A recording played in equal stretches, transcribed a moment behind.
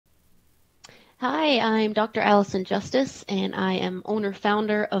Hi, I'm Dr. Allison Justice, and I am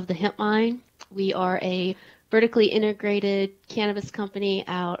owner-founder of the Hemp Mine. We are a vertically integrated cannabis company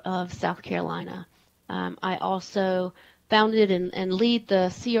out of South Carolina. I also founded and lead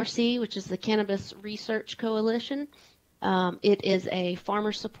the CRC, which is the Cannabis Research Coalition. It is a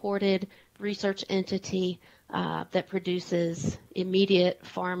farmer-supported research entity that produces immediate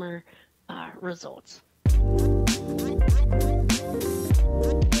farmer results.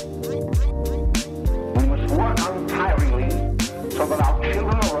 Work untiringly so that our children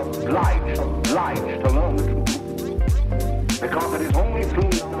are obliged to learn the truth. Because it is only through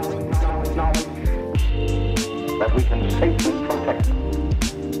knowledge that we can safely protect them.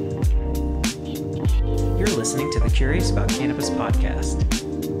 You're listening to the Curious About Cannabis podcast.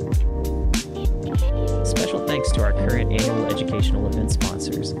 Special thanks to our current annual educational event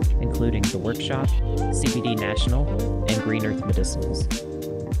sponsors, including The Workshop, CBD National, and Green Earth Medicinals.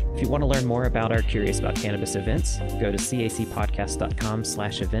 If you want to learn more about our Curious About Cannabis events, go to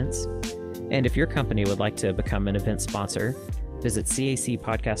cacpodcast.com/events. And if your company would like to become an event sponsor, visit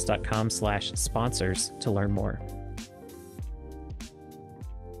cacpodcast.com/sponsors to learn more.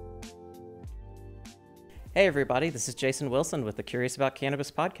 Hey everybody, this is Jason Wilson with the Curious About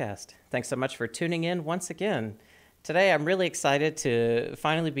Cannabis podcast. Thanks so much for tuning in once again. Today I'm really excited to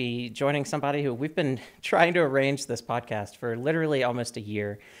finally be joining somebody who we've been trying to arrange this podcast for literally almost a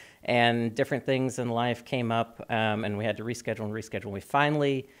year. And different things in life came up, and we had to reschedule. We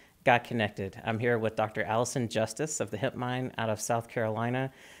finally got connected. I'm here with Dr. Allison Justice of the Hemp Mine out of South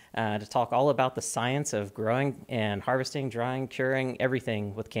Carolina to talk all about the science of growing and harvesting, drying, curing,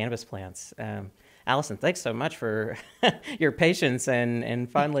 everything with cannabis plants. Allison, thanks so much for your patience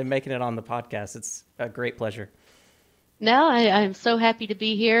and finally making it on the podcast. It's a great pleasure. No, I'm so happy to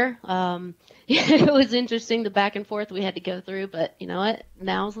be here. It was interesting, the back and forth we had to go through, but you know what?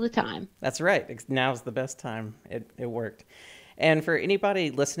 Now's the time. That's right. Now's the best time. It worked. And for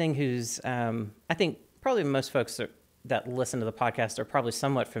anybody listening who's, I think probably most folks that listen to the podcast are probably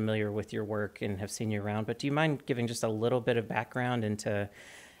somewhat familiar with your work and have seen you around, but do you mind giving just a little bit of background into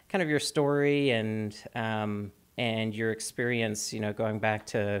kind of your story and your experience, going back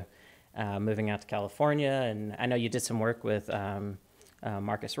to moving out to California? And I know you did some work with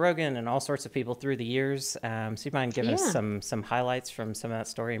Marcus Rogan and all sorts of people through the years. So you mind giving us some highlights from some of that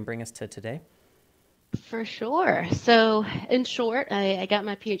story and bring us to today? For sure. So in short, I got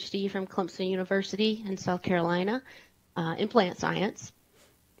my PhD from Clemson University in South Carolina in plant science.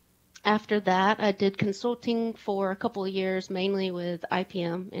 After that, I did consulting for a couple of years, mainly with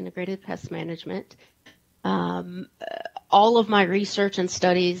IPM, Integrated Pest Management. All of my research and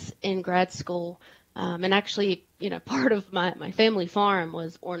studies in grad school, and actually, part of my family farm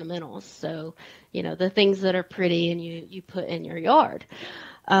was ornamentals. So, the things that are pretty and you put in your yard.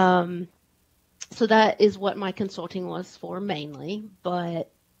 So that is what my consulting was for mainly, but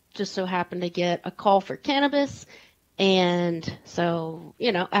just so happened to get a call for cannabis. And so,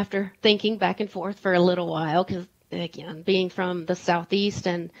 after thinking back and forth for a little while, because again, being from the southeast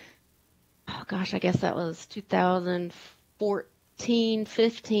and oh gosh, I guess that was 2014,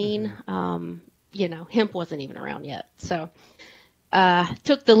 15. Hemp wasn't even around yet. So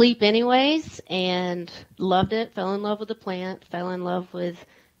took the leap anyways and loved it, fell in love with the plant, fell in love with,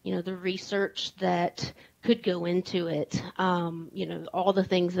 the research that could go into it, all the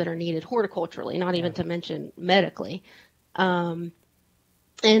things that are needed horticulturally, not even to mention medically. And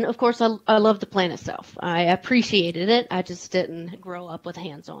of course, I love the plant itself. I appreciated it. I just didn't grow up with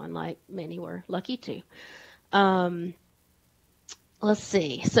hands-on like many were lucky to. Let's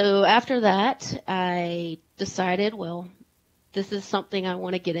see. So after that, I decided, well, this is something I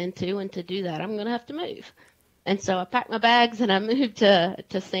want to get into, and to do that, I'm going to have to move. And so I packed my bags and I moved to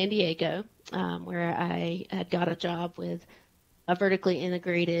San Diego, where I had got a job with a vertically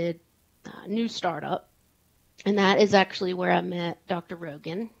integrated new startup. And that is actually where I met Dr.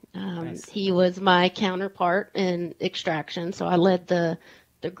 Rogan. Nice. He was my counterpart in extraction. So I led the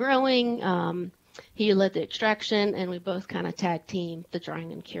growing, he led the extraction, and we both kind of tag team the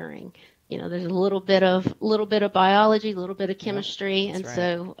drying and curing. There's a little bit of biology, a little bit of chemistry. Yep, and right.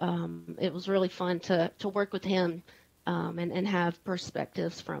 So it was really fun to work with him and have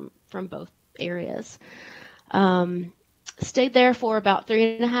perspectives from both areas. Stayed there for about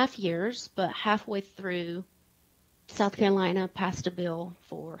 3.5 years, but halfway through, South Carolina passed a bill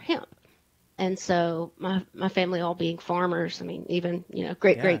for hemp. And so my family all being farmers, I mean, even,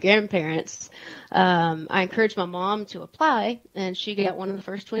 great-great-grandparents, I encouraged my mom to apply, and she got one of the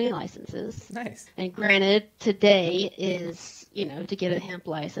first 20 licenses. Nice. And granted, today is, to get a hemp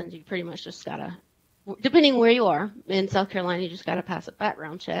license, you pretty much just got to depending where you are in South Carolina, you just got to pass a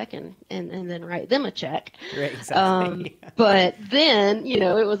background check and then write them a check. Right, exactly. But then,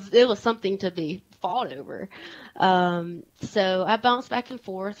 it was something to be fought over. So I bounced back and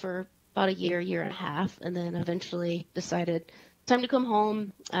forth for about a year and a half, and then eventually decided time to come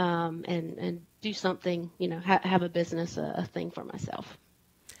home, and do something, have a business, a thing for myself.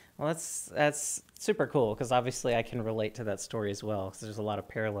 Well, that's super cool, because obviously I can relate to that story as well, because there's a lot of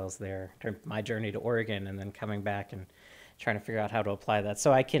parallels there to my journey to Oregon and then coming back and trying to figure out how to apply that.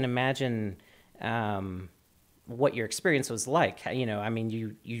 So I can imagine what your experience was like. I mean,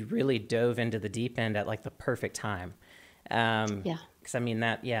 you really dove into the deep end at like the perfect time. Yeah. Because I mean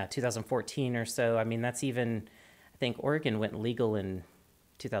 2014 or so. I mean, that's even, I think Oregon went legal in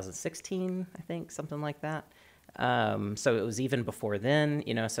 2016, I think, something like that. So it was even before then,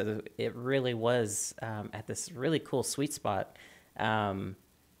 so it really was at this really cool sweet spot, and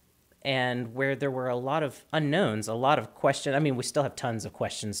where there were a lot of unknowns, a lot of questions. I mean, we still have tons of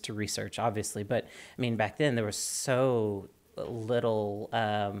questions to research, obviously, but I mean, back then there was so little,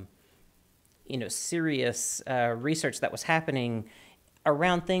 serious research that was happening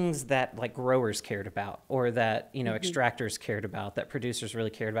around things that like growers cared about, or that, extractors cared about, that producers really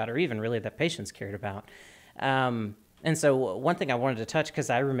cared about, or even really that patients cared about. And so one thing I wanted to touch, because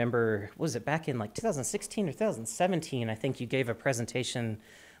I remember, was it back in like 2016 or 2017, I think you gave a presentation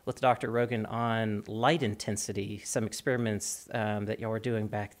with Dr. Rogan on light intensity, some experiments that y'all were doing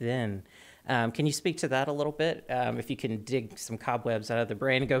back then. Can you speak to that a little bit? If you can dig some cobwebs out of the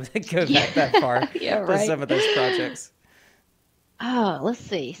brain and go back that far to some of those projects. Oh, let's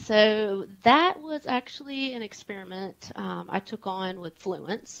see. So that was actually an experiment I took on with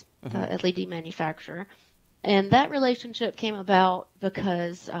Fluence, the LED manufacturer. And that relationship came about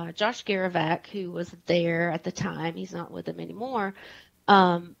because Josh Garavac, who was there at the time, he's not with them anymore,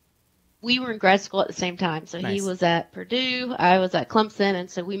 we were in grad school at the same time. So Nice. He was at Purdue, I was at Clemson, and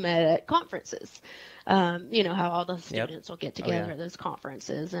so we met at conferences. You know how all the students will get together at those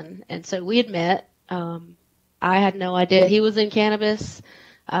conferences. And so we had met. I had no idea he was in cannabis,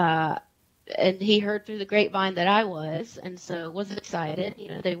 and he heard through the grapevine that I was, and so was excited.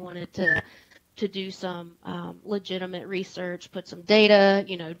 They wanted to do some legitimate research, put some data,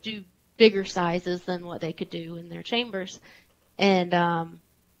 do bigger sizes than what they could do in their chambers. And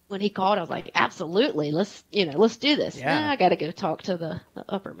when he called, I was like, absolutely, let's do this. Yeah. I got to go talk to the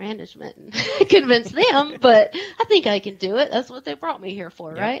upper management and convince them, but I think I can do it. That's what they brought me here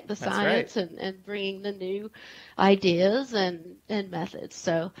for, right? The science and bringing the new ideas and methods.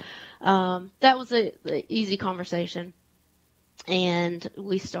 So that was an easy conversation, and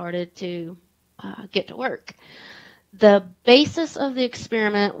we started to get to work. The basis of the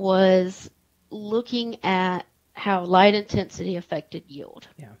experiment was looking at how light intensity affected yield.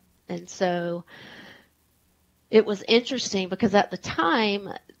 Yeah. And so it was interesting because at the time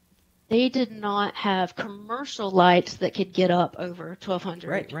they did not have commercial lights that could get up over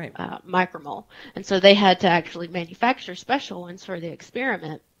 1200 micromole. And so they had to actually manufacture special ones for the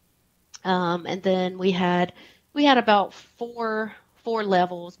experiment. And then we had about four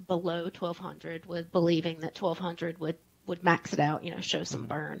levels below 1200, with believing that 1200 would max it out, show some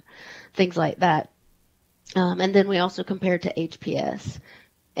burn, things like that. And then we also compared to HPS.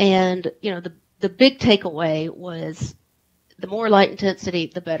 And, the big takeaway was the more light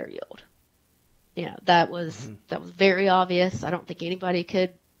intensity, the better yield. That was very obvious. I don't think anybody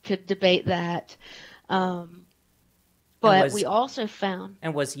could debate that. But we also found...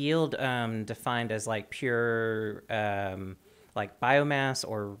 And was yield defined as like pure like biomass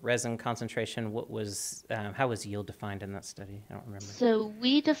or resin concentration? What was how was yield defined in that study? I don't remember. So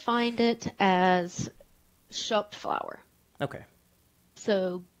we defined it as shucked flower. Okay.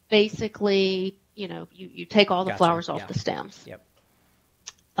 So basically, you take all the flowers off the stems. Yep.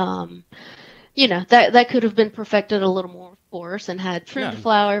 That could have been perfected a little more, of course, and had trimmed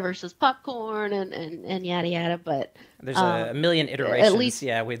flower versus popcorn and yada yada. But there's a million iterations. At least,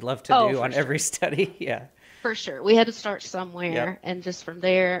 we'd love to do on every study. Yeah. For sure. We had to start somewhere, and just from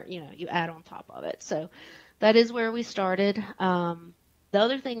there, you add on top of it. So that is where we started. The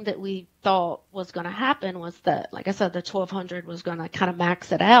other thing that we thought was going to happen was that, like I said, the 1200 was going to kind of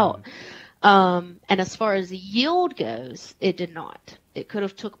max it out. And as far as the yield goes, it did not. It could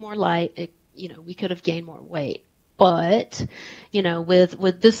have took more light. We could have gained more weight. But,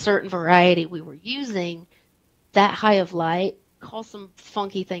 with this certain variety we were using, that high of light caused some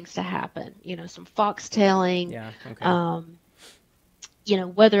funky things to happen. Some foxtailing. Yeah. Okay.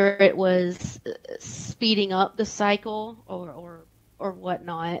 Whether it was speeding up the cycle or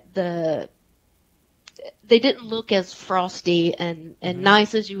whatnot, they didn't look as frosty and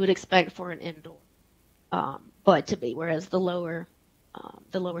nice as you would expect for an indoor bud to be, whereas the lower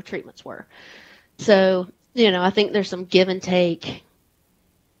treatments were. So, I think there's some give and take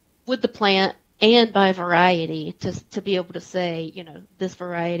with the plant and by variety to be able to say, this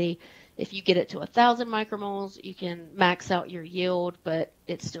variety, if you get it to 1,000 micromoles, you can max out your yield, but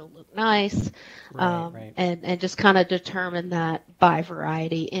it still look nice. Right. And just kind of determine that by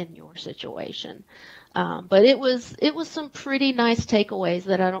variety in your situation. But it was some pretty nice takeaways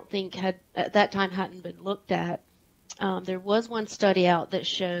that I don't think at that time hadn't been looked at. There was one study out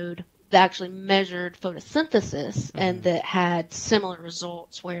that actually measured photosynthesis and that had similar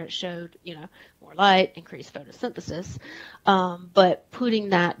results where it showed, more light, increased photosynthesis. But putting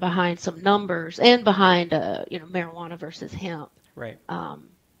that behind some numbers and behind, marijuana versus hemp, right,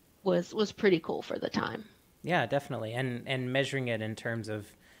 was pretty cool for the time. Yeah, definitely. And measuring it in terms of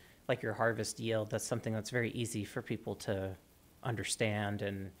like your harvest yield, that's something that's very easy for people to understand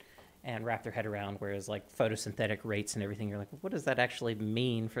and wrap their head around, whereas like photosynthetic rates and everything, you're like, what does that actually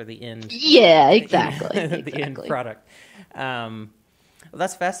mean for the end? Yeah, exactly. The end product. Well,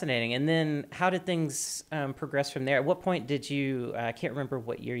 that's fascinating. And then how did things progress from there? At what point did you, I can't remember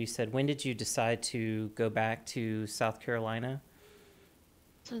what year you said, when did you decide to go back to South Carolina?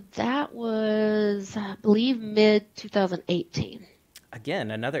 So that was, I believe, mid-2018.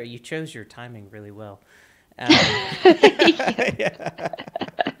 Again, you chose your timing really well.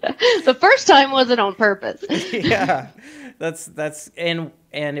 The first time wasn't on purpose. Yeah, that's and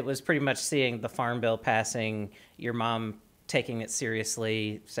it was pretty much seeing the Farm Bill passing, your mom taking it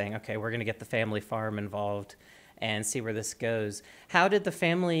seriously, saying, okay, we're going to get the family farm involved and see where this goes. How did the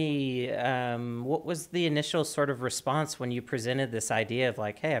family, what was the initial sort of response when you presented this idea of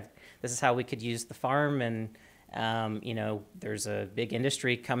like, hey, this is how we could use the farm, and there's a big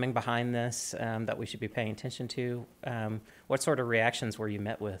industry coming behind this that we should be paying attention to. What sort of reactions were you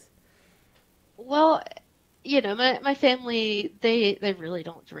met with? Well, my family, they really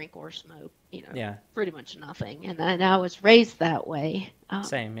don't drink or smoke, yeah, pretty much nothing. And I was raised that way.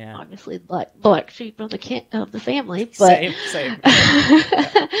 Same, yeah. Obviously, black sheep of the family. But Same.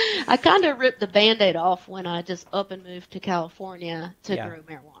 I kind of ripped the Band-Aid off when I just up and moved to California to grow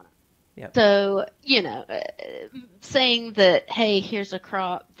marijuana. Yep. So, saying that, hey, here's a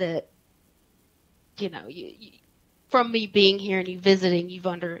crop that, you from me being here and you visiting,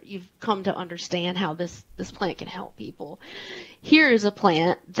 you've come to understand how this plant can help people. Here is a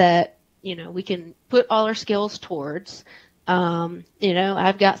plant that, we can put all our skills towards.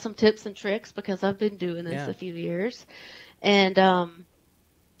 I've got some tips and tricks because I've been doing this a few years. And,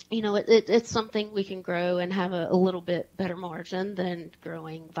 it's something we can grow and have a little bit better margin than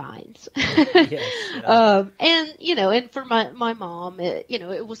growing vines. Yes, and for my mom,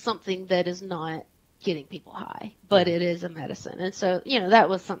 it was something that is not getting people high, but it is a medicine. And so, that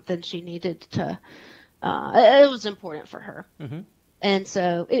was something she needed to, it was important for her. Mm-hmm. And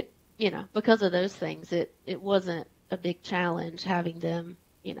so because of those things, it wasn't a big challenge having them,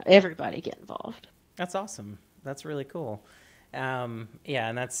 everybody get involved. That's awesome. That's really cool. And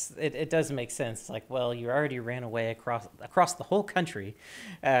that's it does make sense. Like, well, you already ran away across the whole country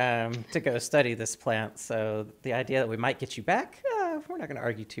to go study this plant. So the idea that we might get you back, we're not going to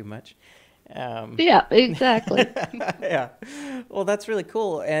argue too much. Yeah, exactly. Yeah. Well, that's really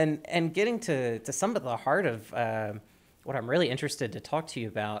cool. And getting to some of the heart of what I'm really interested to talk to you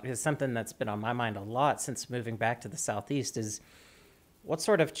about is something that's been on my mind a lot since moving back to the Southeast is what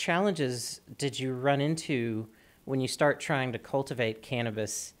sort of challenges did you run into when you start trying to cultivate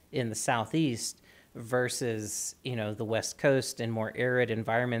cannabis in the Southeast versus, the West Coast and more arid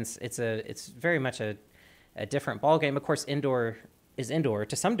environments? It's very much a different ballgame. Of course, indoor is indoor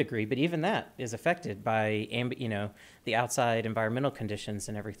to some degree, but even that is affected by, the outside environmental conditions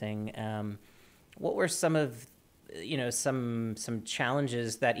and everything. What were some of, some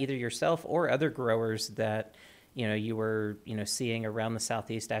challenges that either yourself or other growers that, you were, seeing around the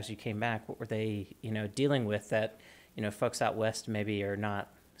Southeast as you came back? What were they, dealing with that, folks out West maybe are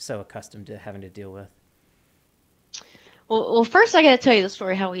not so accustomed to having to deal with? Well, first I got to tell you the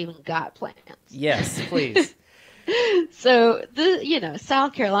story how we even got plants. Yes, please. So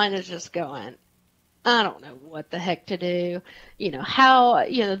South Carolina's just going, I don't know what the heck to do. How,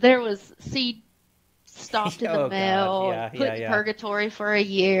 there was seed stopped in the mail, put in purgatory for a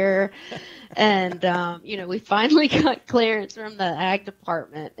year. And, we finally got clearance from the ag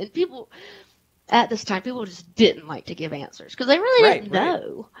department. And at this time, people just didn't like to give answers because they really didn't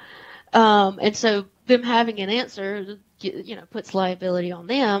know. And so them having an answer, puts liability on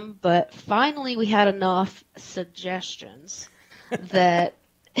them. But finally, we had enough suggestions that,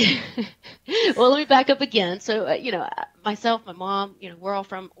 well, let me back up again. So, myself, my mom, we're all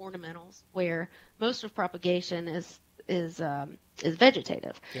from ornamentals where most of propagation is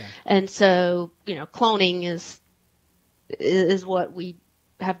vegetative. Yeah. And so, cloning is what we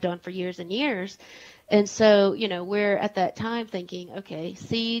have done for years and years. And so, we're at that time thinking, okay,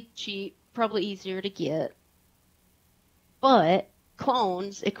 seed cheap, probably easier to get, but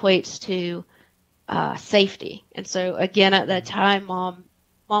clones equates to safety. And so again, at that time, mom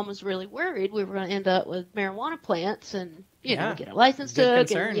was really worried we were going to end up with marijuana plants and get a license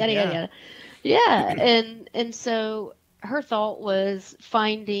took and yada yada yada. Yeah, and so her thought was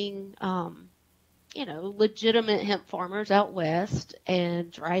finding legitimate hemp farmers out west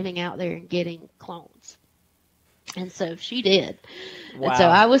and driving out there and getting clones. And so she did. Wow. And so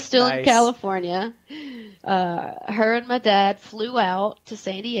I was still in Nice. California. Her and my dad flew out to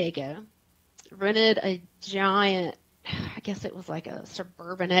San Diego, rented a giant, I guess it was like a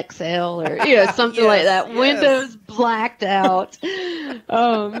Suburban XL or something like that. Yes. Windows blacked out.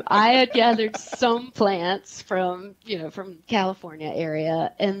 I had gathered some plants from California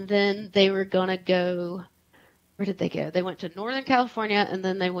area, and then they were gonna go. Where did they go? They went to Northern California, and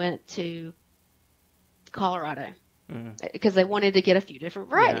then they went to Colorado because they wanted to get a few different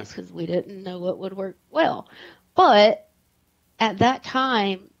varieties because we didn't know what would work well. But at that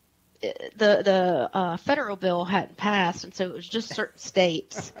time, the federal bill hadn't passed, and so it was just certain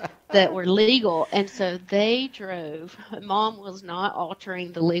states that were legal. And so they drove. Mom was not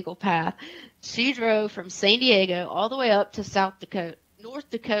altering the legal path. She drove from San Diego all the way up to North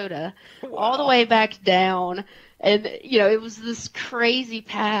Dakota, all the way back down. And, it was this crazy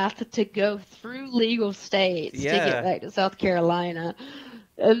path to go through legal states to get back to South Carolina.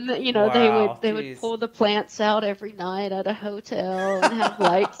 And, they would pull the plants out every night at a hotel and have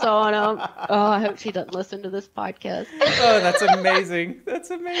lights on them. Oh, I hope she doesn't listen to this podcast. Oh, that's amazing.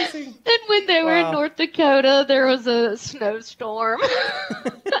 That's amazing. And when they were in North Dakota, there was a snowstorm.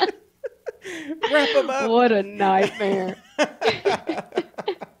 Wrap them up. What a nightmare.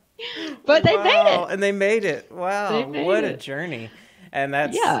 But they made it. And they made it. Wow. What a journey. And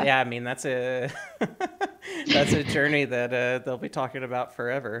that's, that's a that's a journey that they'll be talking about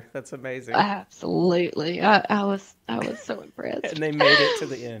forever. That's amazing. Absolutely. I was so impressed. And they made it to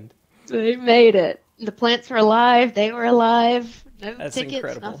the end. They made it. The plants were alive. They were alive. No That's tickets,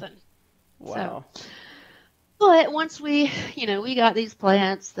 incredible. nothing. Wow. So, but once we got these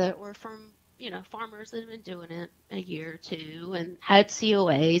plants that were from, farmers that had been doing it a year or two and had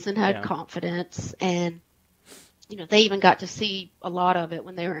COAs and had confidence, and, they even got to see a lot of it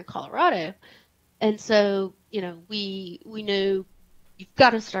when they were in Colorado. And so, we knew you've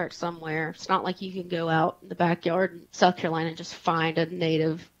got to start somewhere. It's not like you can go out in the backyard in South Carolina and just find a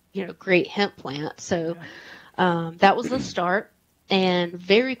native, great hemp plant. So that was the start. And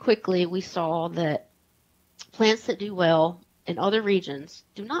very quickly we saw that plants that do well in other regions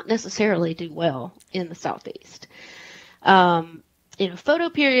do not necessarily do well in the Southeast.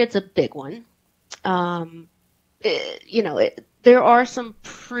 Photoperiod's a big one. There are some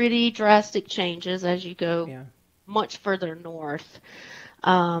pretty drastic changes as you go much further north.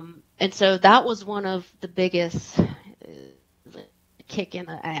 And so that was one of the biggest kick in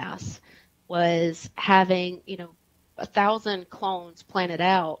the ass, was having, 1,000 clones planted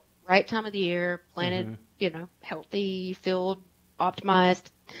out, right time of the year, planted, healthy, field optimized,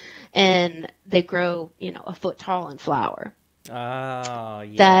 and they grow, a foot tall in flower. Oh,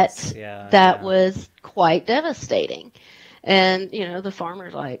 yes. That was quite devastating. And, the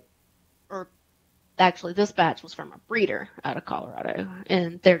farmer's like, or actually this batch was from a breeder out of Colorado,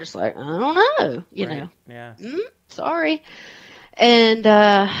 and they're just like, I don't know, know. Yeah. Sorry. And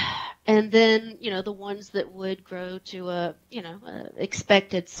then, the ones that would grow to a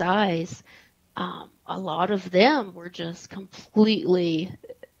expected size, a lot of them were just completely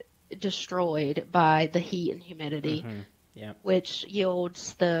destroyed by the heat and humidity. Which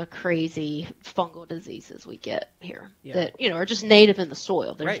yields the crazy fungal diseases we get here that, are just native in the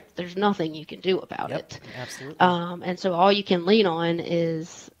soil. There's nothing you can do about it. Absolutely. And so all you can lean on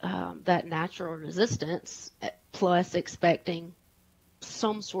is that natural resistance plus expecting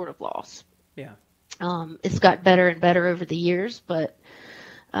some sort of loss. Yeah. It's got better and better over the years, but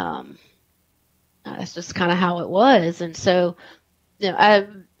that's just kind of how it was. And so,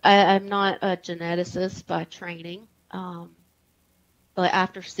 I'm not a geneticist by training. But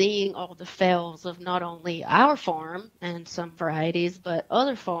after seeing all the fails of not only our farm and some varieties, but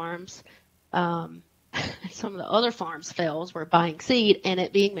other farms, some of the other farms' fails were buying seed and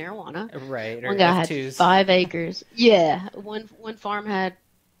it being marijuana. Right. One guy had 5 acres. Yeah. One farm had,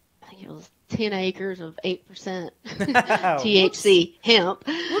 I think it was 10 acres of 8% THC hemp.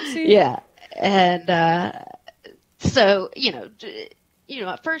 Whoopsie. Yeah. And so,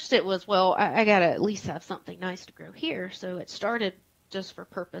 at first it was, well, I got to at least have something nice to grow here. So it started just for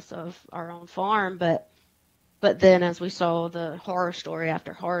purpose of our own farm. But then as we saw the horror story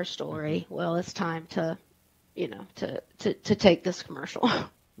after horror story, well, it's time to, to take this commercial.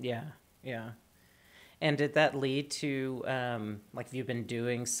 Yeah. Yeah. And did that lead to, like, have you been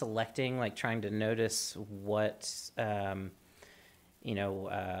doing selecting, like trying to notice what,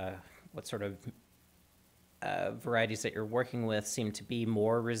 what sort of varieties that you're working with seem to be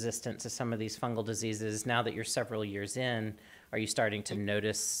more resistant to some of these fungal diseases? Now that you're several years in, are you starting to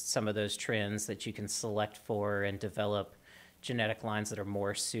notice some of those trends that you can select for and develop genetic lines that are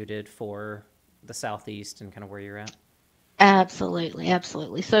more suited for the Southeast and kind of where you're at? Absolutely,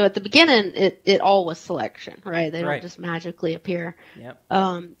 absolutely. So at the beginning, it all was selection, right? They don't Right. just magically appear. Yep.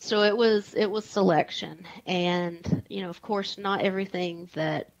 So it was selection, and of course, not everything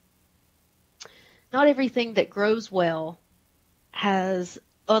that grows well has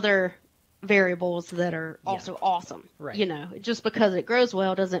other variables that are also awesome. Right. Just because it grows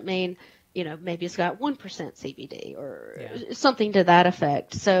well doesn't mean maybe it's got 1% CBD or something to that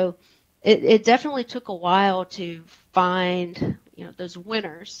effect. So it definitely took a while to find, those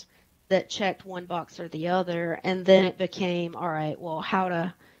winners that checked one box or the other. And then it became, all right, well, how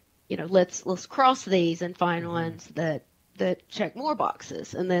to, let's cross these and find ones that check more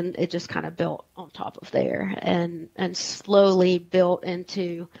boxes. And then it just kind of built on top of there and slowly built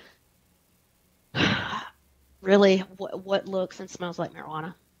into really what looks and smells like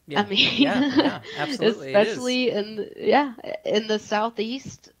marijuana. Yeah. I mean, yeah, absolutely. especially in the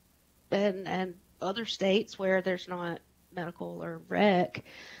Southeast and other states where there's not medical or rec.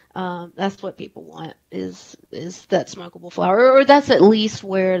 That's what people want is that smokable flower, or that's at least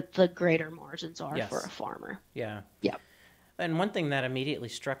where the greater margins are for a farmer. Yeah. Yeah. And one thing that immediately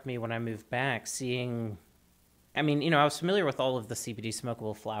struck me when I moved back, I was familiar with all of the CBD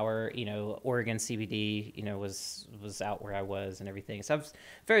smokable flower, Oregon CBD, was out where I was and everything. So I was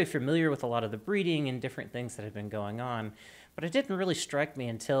very familiar with a lot of the breeding and different things that had been going on. But it didn't really strike me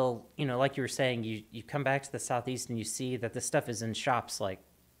until, like you were saying, you come back to the Southeast and you see that this stuff is in shops like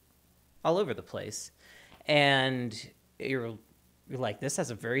all over the place. And you're like, this has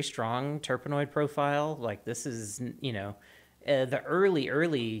a very strong terpenoid profile. Like, this is, the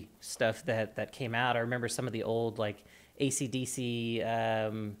early stuff that came out. I remember some of the old, like, AC/DC,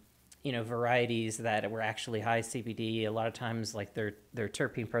 varieties that were actually high CBD. A lot of times, like, their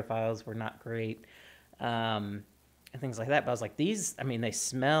terpene profiles were not great. And things like that. But I was like, these, they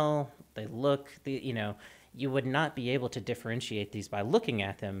smell, they look, you would not be able to differentiate these by looking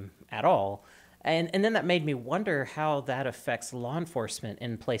at them at all. And then that made me wonder how that affects law enforcement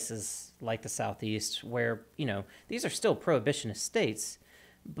in places like the Southeast where, these are still prohibitionist states,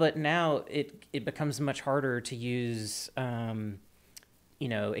 but now it becomes much harder to use,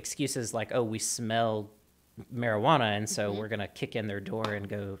 excuses like, oh, we smell marijuana, and so we're going to kick in their door and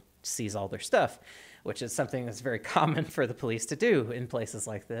go seize all their stuff, which is something that's very common for the police to do in places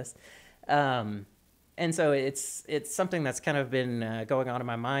like this. And so it's something that's kind of been going on in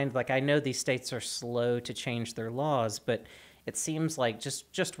my mind. Like, I know these states are slow to change their laws, but it seems like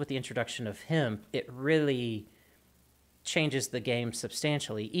just with the introduction of hemp, it really changes the game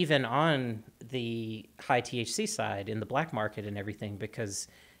substantially, even on the high THC side in the black market and everything, because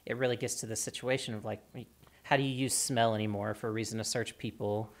it really gets to the situation of, like, how do you use smell anymore for a reason to search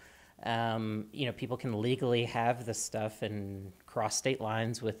people? People can legally have this stuff and cross state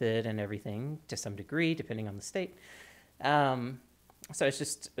lines with it and everything to some degree, depending on the state. So it's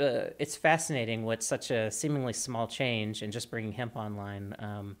just, it's fascinating what such a seemingly small change and just bringing hemp online,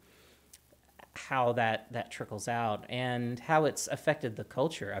 how that trickles out and how it's affected the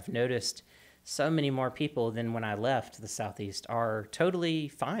culture. I've noticed so many more people than when I left the Southeast are totally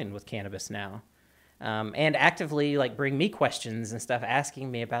fine with cannabis now. And actively, like, bring me questions and stuff,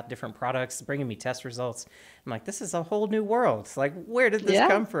 asking me about different products, bringing me test results. I'm like, this is a whole new world. It's like, where did this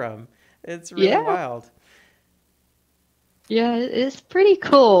come from? It's really wild. Yeah, it's pretty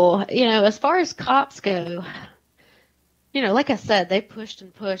cool. As far as cops go, like I said, they pushed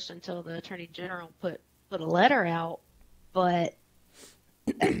and pushed until the Attorney General put a letter out. But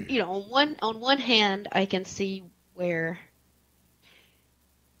on one hand, I can see where.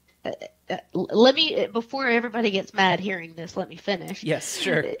 Let me, before everybody gets mad hearing this, let me finish. Yes,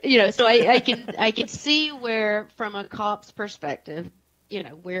 sure. So I can see where, from a cop's perspective,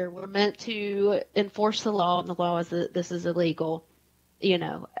 where we're meant to enforce the law, and the law is that this is illegal.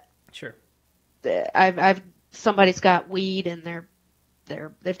 Sure. Somebody's got weed and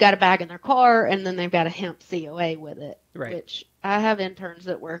they've got a bag in their car, and then they've got a hemp COA with it. Right. Which I have interns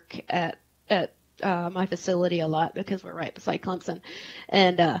that work at my facility a lot because we're right beside Clemson,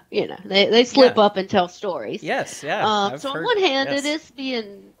 and they slip up and tell stories. Yes, yeah. So on one hand, it is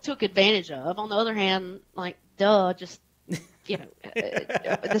being took advantage of. On the other hand, like, duh, just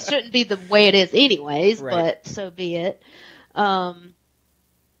this shouldn't be the way it is anyways. Right. But so be it.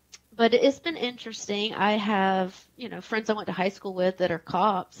 But it's been interesting. I have, friends I went to high school with that are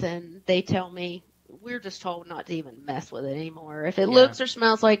cops, and they tell me we're just told not to even mess with it anymore. If it looks or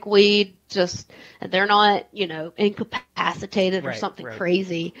smells like weed, and they're not, incapacitated or something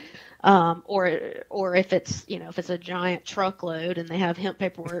crazy, or if it's, if it's a giant truckload and they have hemp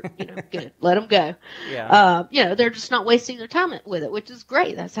paperwork, good, let them go. Yeah. They're just not wasting their time with it, which is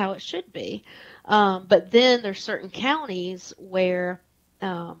great. That's how it should be. But then there's certain counties where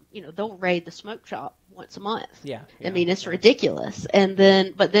they'll raid the smoke shop once a month. Yeah. I mean, it's ridiculous.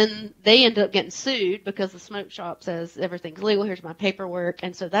 But then they end up getting sued because the smoke shop says everything's legal. Here's my paperwork.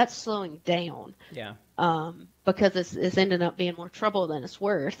 And so that's slowing down. Yeah. Because it's ending up being more trouble than it's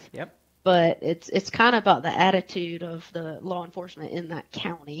worth. Yep. But it's kind of about the attitude of the law enforcement in that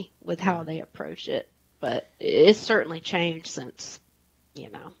county with how they approach it. But it's certainly changed since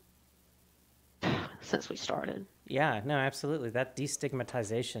we started. Yeah, no, absolutely. That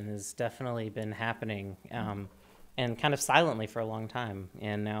destigmatization has definitely been happening, and kind of silently for a long time,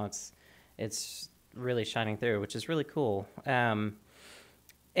 and now it's really shining through, which is really cool.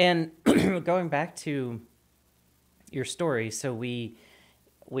 And going back to your story, so we've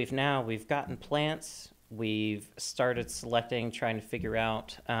gotten plants, we've started selecting, trying to figure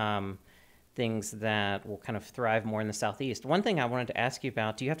out things that will kind of thrive more in the Southeast. One thing I wanted to ask you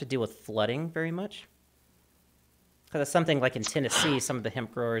about: do you have to deal with flooding very much? Because that's something like in Tennessee, some of the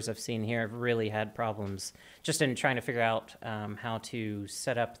hemp growers I've seen here have really had problems just in trying to figure out how to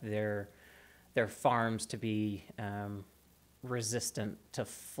set up their farms to be resistant to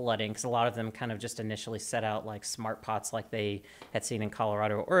flooding. Because a lot of them kind of just initially set out like smart pots like they had seen in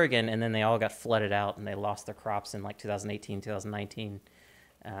Colorado or Oregon, and then they all got flooded out and they lost their crops in like 2018, 2019.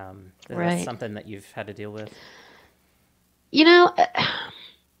 That's something that you've had to deal with?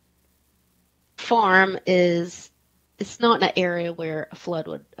 Farm it's not in an area where a flood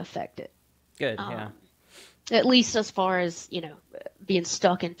would affect it. Good, yeah. At least as far as, being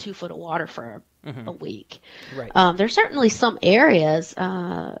stuck in 2 foot of water for a week. Right. There's certainly some areas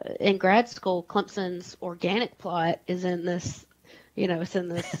in grad school. Clemson's organic plot is in this, it's in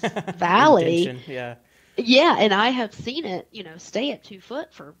this valley. Yeah. Yeah, and I have seen it, stay at 2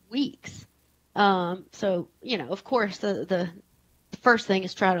 foot for weeks. So, of course, the first thing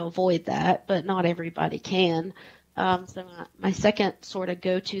is try to avoid that, but not everybody can. So my second sort of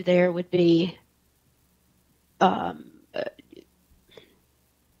go-to there would be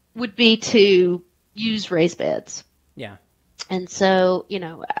to use raised beds. Yeah. And so,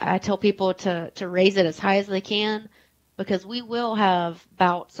 I tell people to raise it as high as they can, because we will have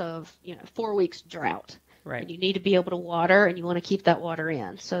bouts of, 4 weeks drought. Right. And you need to be able to water, and you want to keep that water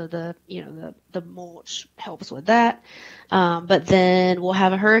in. So the mulch helps with that. But then we'll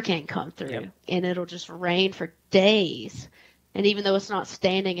have a hurricane come through, and it'll just rain for days. And even though it's not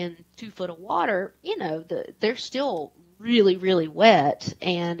standing in 2 foot of water, they're still really, really wet,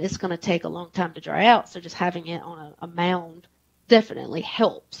 and it's going to take a long time to dry out. So just having it on a mound definitely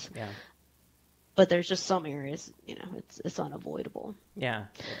helps. Yeah. But there's just some areas, it's unavoidable. Yeah.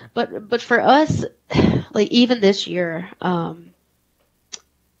 But for us, like even this year, the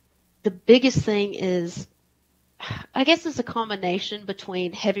biggest thing is, I guess it's a combination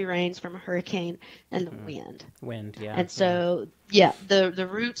between heavy rains from a hurricane and the wind. Wind, yeah. And so, the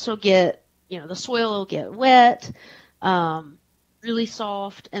roots will get, the soil will get wet, really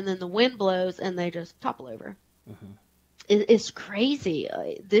soft, and then the wind blows and they just topple over. Mm-hmm. It's crazy.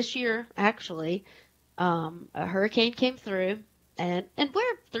 This year, actually, a hurricane came through, and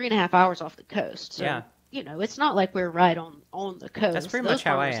we're 3.5 hours off the coast. So, it's not like we're right on the coast. That's pretty much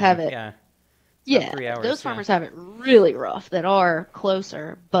how I am. Yeah, 3 hours, those farmers have it really rough that are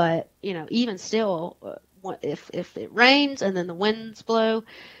closer. But, even still, if it rains and then the winds blow,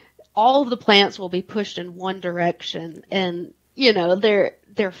 all of the plants will be pushed in one direction. And,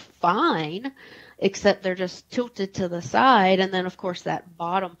 they're fine, except they're just tilted to the side. And then, of course, that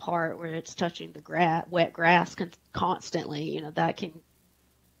bottom part where it's touching the wet grass constantly, that can,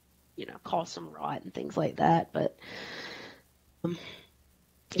 cause some rot and things like that. But,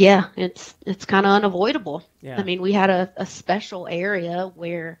 it's kind of unavoidable. Yeah. I mean, we had a special area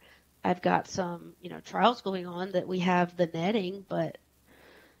where I've got some, trials going on that we have the netting, but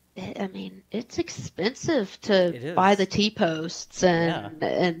it's expensive to buy the T-posts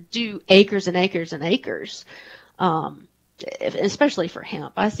and do acres and acres and acres. especially for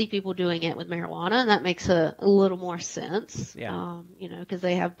hemp. I see people doing it with marijuana, and that makes a little more sense. Yeah. Because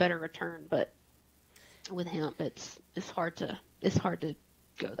they have better return. But with hemp, it's hard to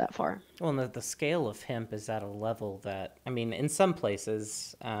go that far. Well, and the scale of hemp is at a level that, I mean, in some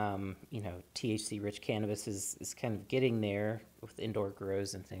places, THC-rich cannabis is kind of getting there with indoor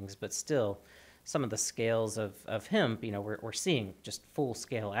grows and things, but still, some of the scales of hemp, we're seeing just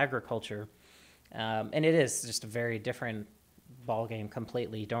full-scale agriculture, and it is just a very different ballgame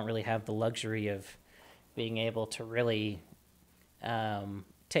completely. You don't really have the luxury of being able to really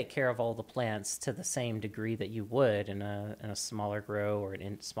take care of all the plants to the same degree that you would in a smaller grow or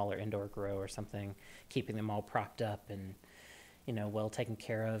smaller indoor grow or something, keeping them all propped up and well taken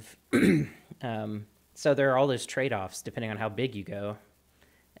care of. So there are all those trade-offs depending on how big you go,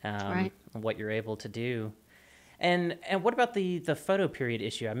 Right. and what you're able to do. And what about the photo period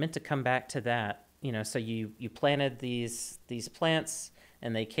issue? I meant to come back to that. So you planted these plants,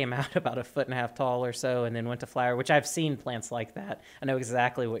 and they came out about 1.5 feet tall or so, and then went to flower, which I've seen plants like that. I know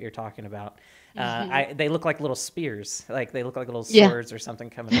exactly what you're talking about. They look like little spears, like they look like little swords or something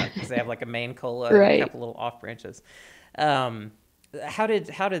coming up, because they have like a main cola and a couple little off branches. How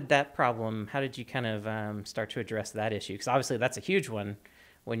did that problem, how did you kind of start to address that issue? Because obviously that's a huge one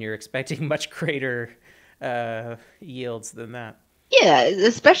when you're expecting much greater yields than that. Yeah,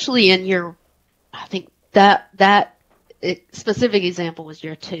 especially in I think that specific example was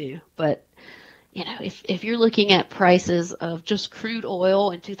year 2, but if you're looking at prices of just crude oil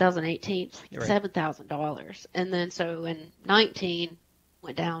in 2018, it's like $7,000, and then so in 19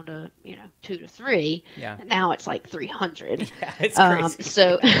 went down to 2 to 3, and now it's like 300. Yeah, it's crazy.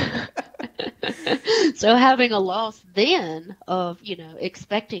 So having a loss then of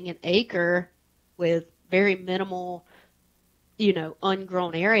expecting an acre with very minimal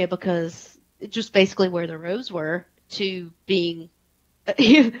ungrown area, because just basically where the rows were, to being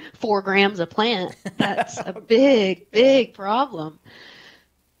 4 grams a plant, that's a big problem.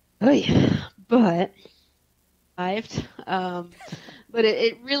 Oh yeah, but survived. But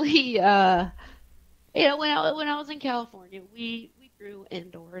it really, when I was in California, we grew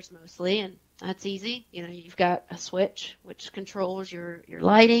indoors mostly, and that's easy. You've got a switch which controls your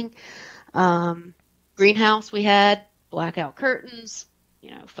lighting. Greenhouse, we had blackout curtains,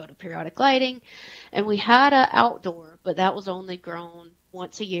 photoperiodic lighting, and we had an outdoor, but that was only grown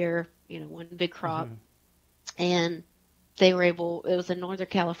once a year, one big crop. Mm-hmm. And they were able, it was in Northern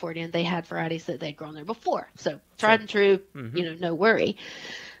California, and they had varieties that they'd grown there before. So tried and true, no worry.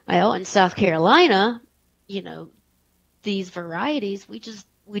 Well, in South Carolina, these varieties,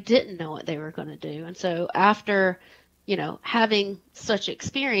 we didn't know what they were going to do. And so after, having such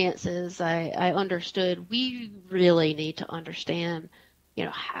experiences, I understood we really need to understand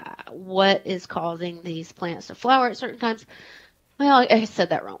what is causing these plants to flower at certain times. Well, I said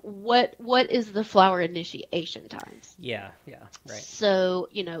that wrong. What is the flower initiation times? Yeah, right. So,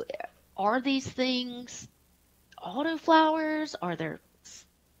 are these things autoflowers? Are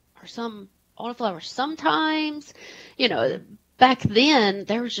some autoflowers sometimes? Back then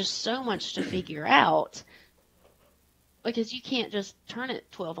there was just so much to figure out, because you can't just turn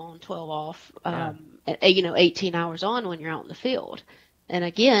it 12 on, 12 off, 18 hours on when you're out in the field. And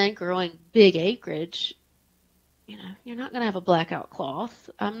again, growing big acreage, you're not going to have a blackout cloth.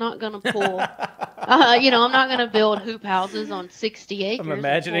 I'm not going to pull, I'm not going to build hoop houses on 60 acres. I'm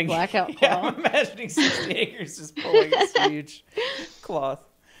imagining blackout cloth. I'm imagining 60 acres just pulling this huge cloth.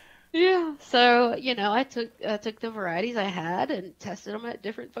 Yeah. So, I took the varieties I had and tested them at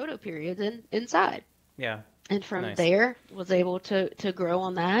different photo periods inside. Yeah. And from there was able to grow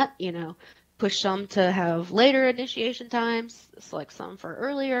on that, push some to have later initiation times, select some for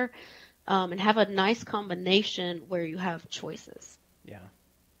earlier, and have a nice combination where you have choices. Yeah.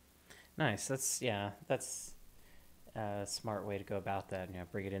 Nice. That's a smart way to go about that.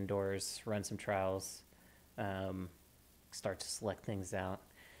 Bring it indoors, run some trials, start to select things out.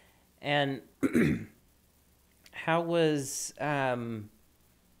 And how was,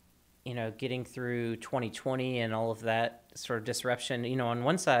 getting through 2020 and all of that sort of disruption? On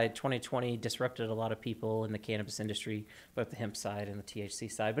one side, 2020 disrupted a lot of people in the cannabis industry, both the hemp side and the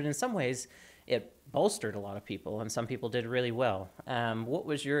THC side. But in some ways, it bolstered a lot of people, and some people did really well. What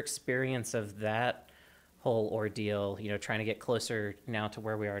was your experience of that whole ordeal, trying to get closer now to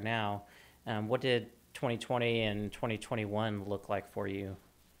where we are now? What did 2020 and 2021 look like for you?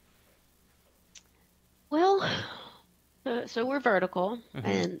 Well, so we're vertical,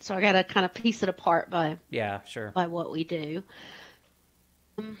 and so I got to kind of piece it apart by what we do.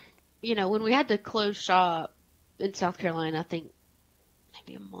 When we had to close shop in South Carolina, I think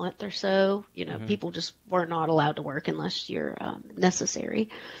maybe a month or so. People just were not allowed to work unless you're necessary.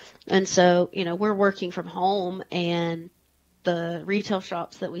 And so, we're working from home, and the retail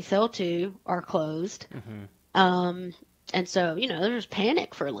shops that we sell to are closed. And so, there's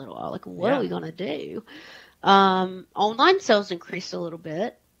panic for a little while. Like, what are we going to do? Online sales increased a little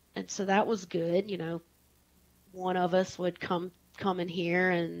bit. And so that was good. One of us would come in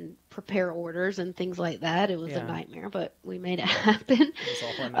here and prepare orders and things like that. It was a nightmare, but we made it happen. It was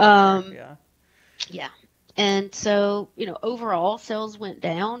all a nightmare, Yeah. And so, overall sales went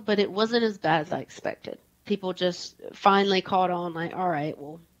down, but it wasn't as bad as I expected. People just finally caught on, like, all right,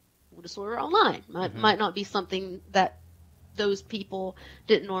 well, we'll just order online. Might not be something that those people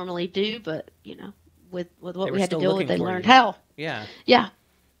didn't normally do, but, with what we had to deal with, they learned how. Yeah. Yeah.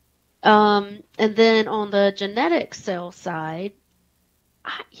 And then on the genetic cell side,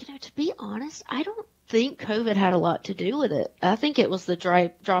 to be honest, I don't think COVID had a lot to do with it. I think it was the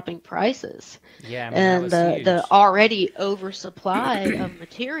dropping prices. Yeah, and that was huge. The already oversupply of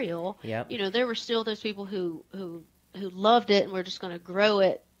material. Yep. There were still those people who loved it and were just going to grow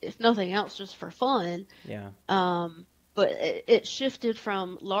it, if nothing else, just for fun. Yeah. But it shifted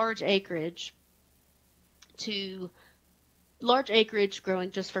from large acreage to large acreage growing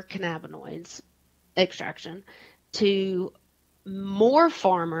just for cannabinoids extraction to more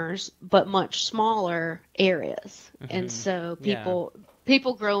farmers but much smaller areas. And so people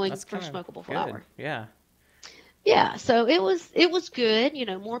growing for smokable flower. Yeah, so it was good,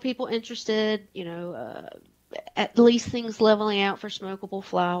 more people interested, at least things leveling out for smokable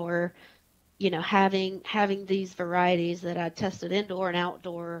flower, having these varieties that I tested indoor and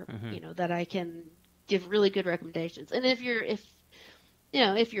outdoor, that I can give really good recommendations. And if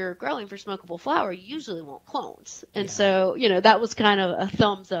you're growing for smokable flower, you usually want clones. And so, that was kind of a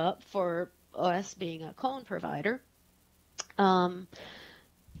thumbs up for us being a clone provider.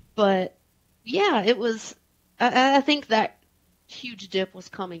 But yeah, it was, I think that huge dip was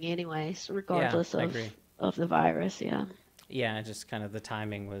coming anyways, regardless of the virus. Yeah. Yeah. Just kind of the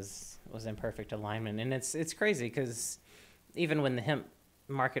timing was in perfect alignment. And it's crazy because even when the hemp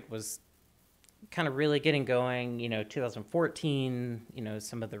market was kind of really getting going, 2014,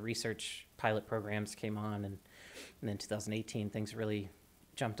 some of the research pilot programs came on, and then 2018, things really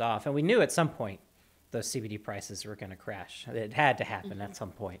jumped off. And we knew at some point those CBD prices were going to crash. It had to happen at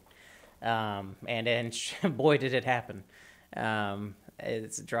some point. And boy, did it happen.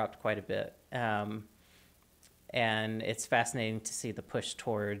 It's dropped quite a bit. And it's fascinating to see the push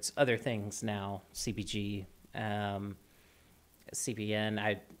towards other things now, CBG,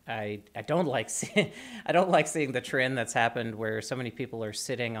 CBN. I don't like seeing the trend that's happened where so many people are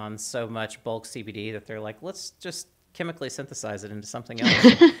sitting on so much bulk CBD that they're like, let's just chemically synthesize it into something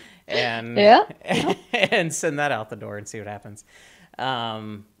else and and send that out the door and see what happens.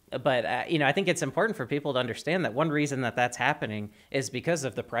 But I think it's important for people to understand that one reason that that's happening is because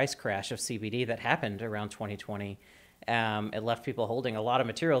of the price crash of CBD that happened around 2020. It left people holding a lot of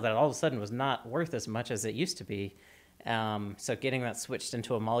material that all of a sudden was not worth as much as it used to be. So getting that switched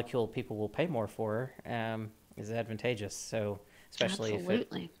into a molecule people will pay more for is advantageous. So especially if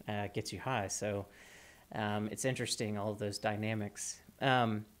it gets you high. So it's interesting, all of those dynamics.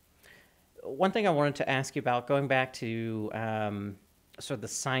 One thing I wanted to ask you about, going back to sort of the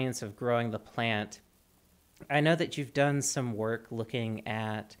science of growing the plant, I know that you've done some work looking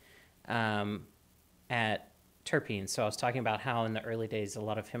at terpenes. So I was talking about how in the early days, a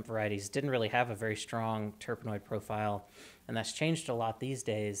lot of hemp varieties didn't really have a very strong terpenoid profile, and that's changed a lot these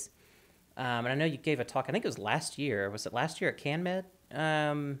days. And I know you gave a talk, I think it was last year. Was it last year at CanMed?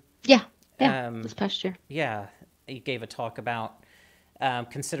 This past year. Yeah, you gave a talk about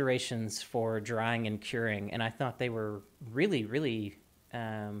considerations for drying and curing, and I thought they were really, really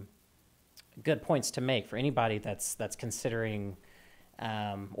good points to make for anybody that's considering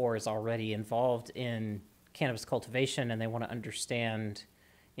or is already involved in cannabis cultivation, and they want to understand,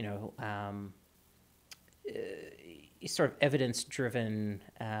 sort of evidence-driven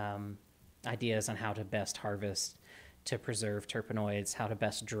ideas on how to best harvest to preserve terpenoids, how to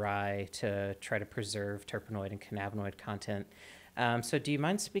best dry to try to preserve terpenoid and cannabinoid content. So do you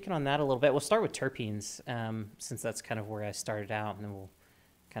mind speaking on that a little bit? We'll start with terpenes, since that's kind of where I started out, and then we'll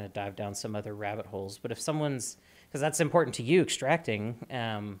kind of dive down some other rabbit holes. But if someone's, because that's important to you, extracting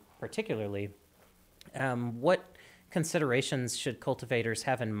particularly, what considerations should cultivators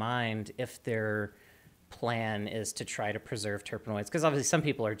have in mind if their plan is to try to preserve terpenoids? Because obviously some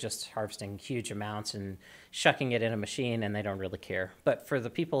people are just harvesting huge amounts and shucking it in a machine and they don't really care. But for the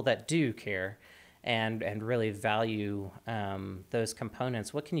people that do care and really value those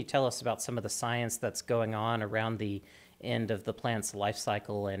components, what can you tell us about some of the science that's going on around the end of the plant's life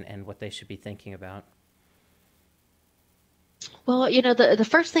cycle and what they should be thinking about? Well, the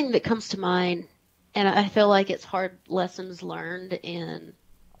first thing that comes to mind, and I feel like it's hard lessons learned in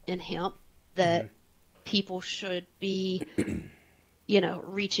hemp that people should be,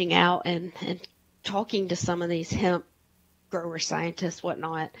 reaching out and talking to some of these hemp grower scientists,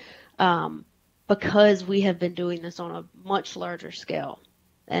 whatnot, because we have been doing this on a much larger scale.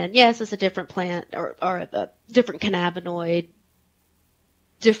 And yes, it's a different plant or a different cannabinoid,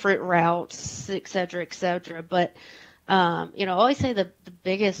 different routes, et cetera, but I always say the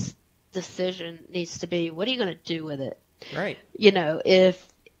biggest decision needs to be, what are you going to do with it? Right.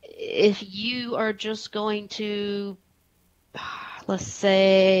 If you are just going to, let's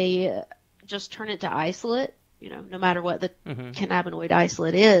say, just turn it to isolate, no matter what the cannabinoid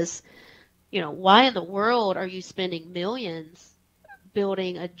isolate is, why in the world are you spending millions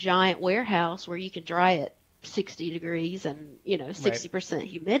building a giant warehouse where you can dry it 60 degrees and 60%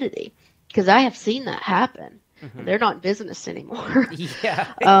 humidity? Because I have seen that happen. They're not in business anymore.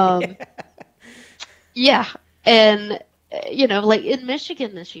 Yeah. Yeah. And like in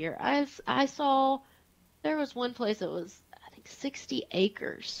Michigan this year, I saw there was one place that was, I think, 60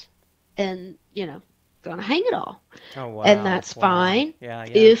 acres, and gonna hang it all. Oh wow. And that's fine. Yeah.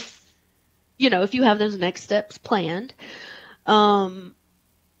 If you have those next steps planned. But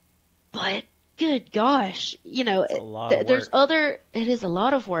good gosh, there's it is a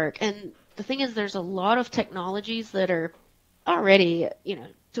lot of work. And the thing is, there's a lot of technologies that are already,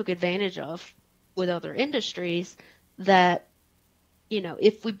 took advantage of with other industries that,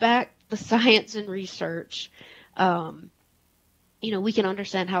 if we back the science and research, we can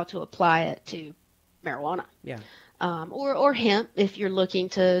understand how to apply it to marijuana. Yeah. Or hemp if you're looking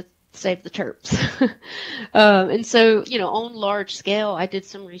to save the terps. And so, on large scale, I did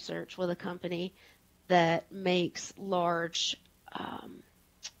some research with a company that makes large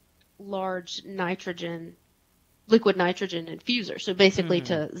liquid nitrogen infuser. So basically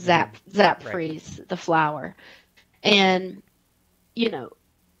to zap freeze the flower. And, being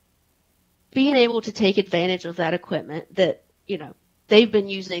able to take advantage of that equipment that, they've been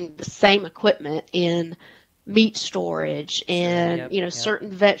using the same equipment in meat storage and, certain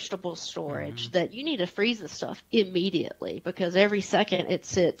vegetable storage that you need to freeze the stuff immediately, because every second it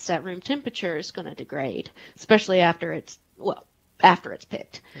sits at room temperature is going to degrade, especially after it's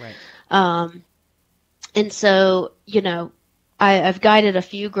picked. Right. And so, I've guided a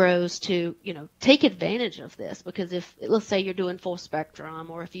few grows to, take advantage of this, because if, let's say you're doing full spectrum,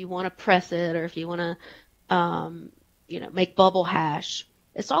 or if you want to press it, or if you want to, make bubble hash,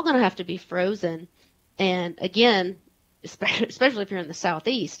 it's all going to have to be frozen. And again, especially if you're in the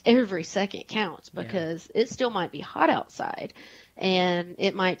Southeast, every second counts, because it still might be hot outside. And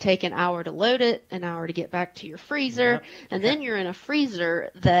it might take an hour to load it, an hour to get back to your freezer. And then you're in a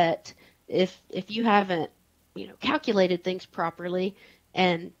freezer that if you haven't, calculated things properly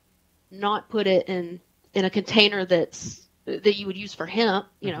and not put it in a container that you would use for hemp,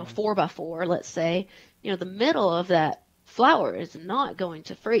 4x4, let's say, the middle of that flower is not going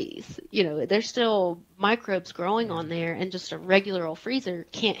to freeze. There's still microbes growing on there, and just a regular old freezer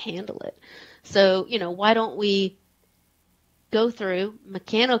can't handle it. So, why don't we go through,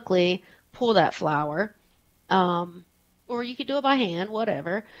 mechanically pull that flower, or you could do it by hand,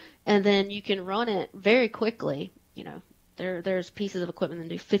 whatever, and then you can run it very quickly. There's pieces of equipment that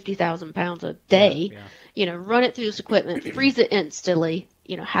do 50,000 pounds a day. Run it through this equipment, freeze it instantly,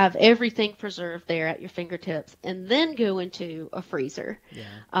 have everything preserved there at your fingertips, and then go into a freezer.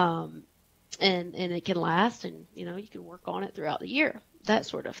 And it can last, and, you can work on it throughout the year, that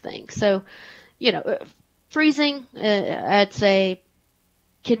sort of thing. So, freezing, I'd say,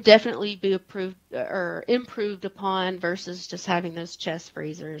 can definitely be improved upon versus just having those chest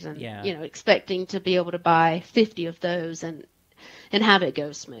freezers and expecting to be able to buy 50 of those and have it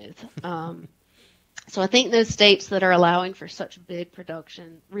go smooth. So I think those states that are allowing for such big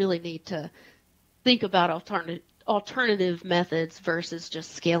production really need to think about alternative methods versus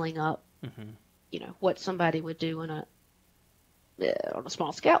just scaling up, what somebody would do on a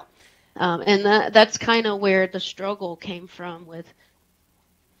small scale. And that's kind of where the struggle came from with,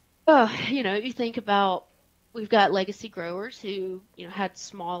 you think about, we've got legacy growers who, had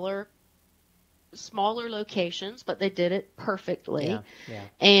smaller locations, but they did it perfectly.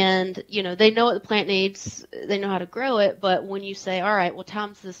 And, they know what the plant needs, they know how to grow it. But when you say, all right, well,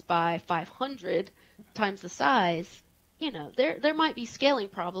 times this by 500 times the size, there might be scaling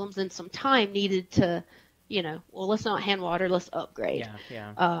problems and some time needed to, well, let's not hand water, let's upgrade.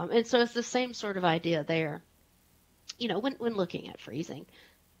 And so it's the same sort of idea there, when looking at freezing.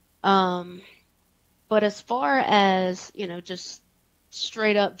 But as far as, just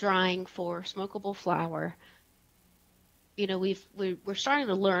straight up drying for smokable flower, we're starting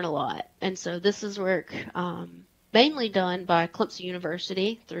to learn a lot. And so this is work mainly done by Clemson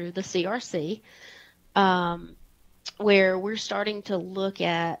University through the CRC, where we're starting to look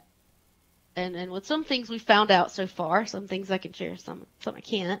at, and with some things we found out so far, some things I can share, some I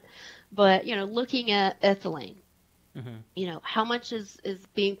can't, but, looking at ethylene, how much is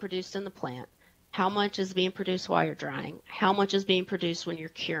being produced in the plant, how much is being produced while you're drying, how much is being produced when you're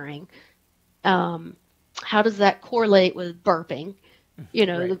curing, how does that correlate with burping? Right.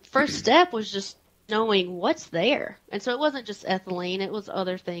 The first step was just knowing what's there. And so it wasn't just ethylene, it was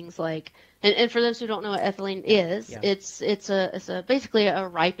other things like, and for those who don't know what ethylene is, it's a basically a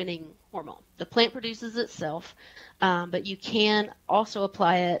ripening hormone. The plant produces itself, but you can also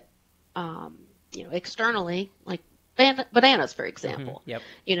apply it, externally, like bananas, for example. Yep.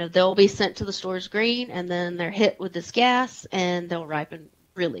 They'll be sent to the stores green, and then they're hit with this gas, and they'll ripen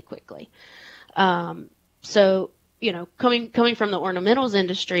really quickly. So, coming from the ornamentals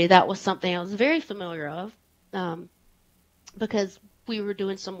industry, that was something I was very familiar of, because we were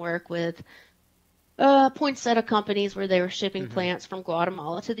doing some work with poinsettia companies where they were shipping plants from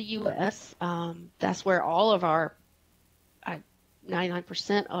Guatemala to the U.S. That's where all of our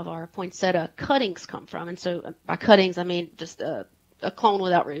 99% of our poinsettia cuttings come from. And so by cuttings, I mean just a clone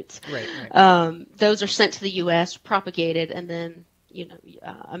without roots. Right. Those are sent to the U.S., propagated, and then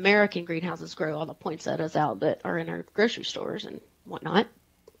American greenhouses grow all the poinsettias out that are in our grocery stores and whatnot.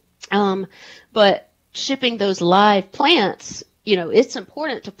 But shipping those live plants, it's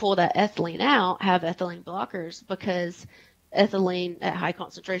important to pull that ethylene out, have ethylene blockers, because ethylene at high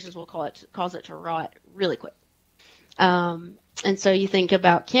concentrations will cause it to rot really quick. And so you think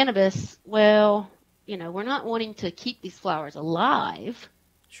about cannabis, well, we're not wanting to keep these flowers alive.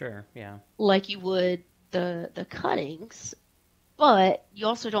 Sure, yeah. Like you would the cuttings, but you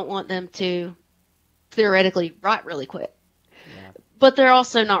also don't want them to theoretically rot really quick. Yeah. But they're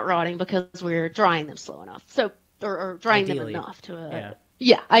also not rotting because we're drying them slow enough. So, or drying Ideally. them enough to,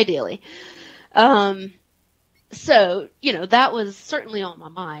 ideally. So, that was certainly on my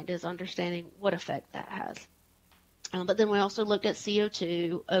mind, is understanding what effect that has. But then we also looked at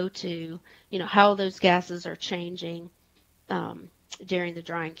CO2, O2, how those gases are changing during the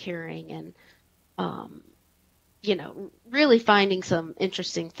drying curing, and really finding some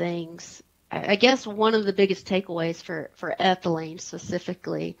interesting things. I guess one of the biggest takeaways for ethylene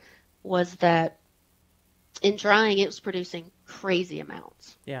specifically was that in drying, it was producing crazy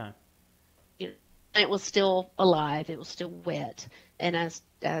amounts. Yeah. It was still alive. It was still wet. And as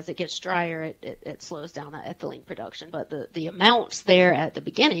it gets drier, it slows down that ethylene production. But the amounts there at the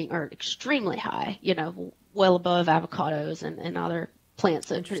beginning are extremely high, well above avocados and other plants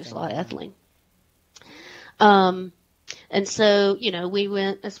that produce a lot of ethylene. And so, we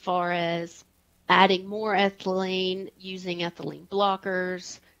went as far as adding more ethylene, using ethylene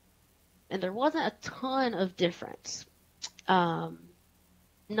blockers, and there wasn't a ton of difference.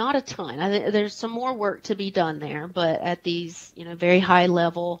 Not a ton. I think there's some more work to be done there, but at these, very high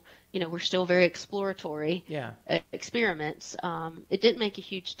level, we're still very exploratory experiments. It didn't make a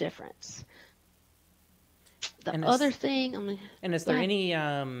huge difference. And is there any,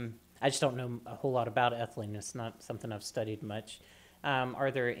 I just don't know a whole lot about ethylene. It's not something I've studied much.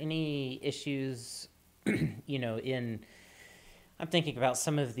 Are there any issues, I'm thinking about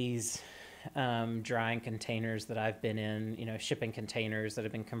some of these drying containers that I've been in, shipping containers that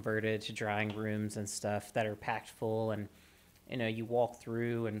have been converted to drying rooms and stuff that are packed full, and, you walk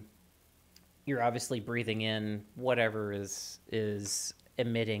through and you're obviously breathing in whatever is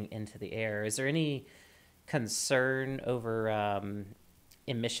emitting into the air. Is there any concern over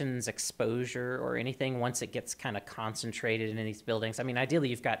emissions exposure or anything once it gets kind of concentrated in these buildings? I mean, ideally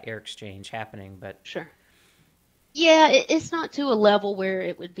you've got air exchange happening, but sure. Yeah, it's not to a level where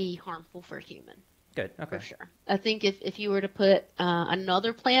it would be harmful for a human. Good. Okay. For sure. I think if you were to put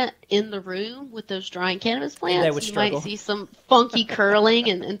another plant in the room with those drying cannabis plants, you might see some funky curling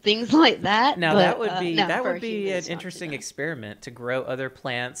and things like that. Now, but, that would be an interesting experiment, to grow other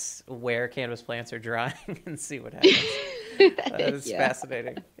plants where cannabis plants are drying and see what happens. That is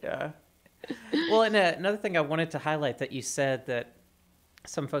fascinating. Yeah. Well, and another thing I wanted to highlight that you said that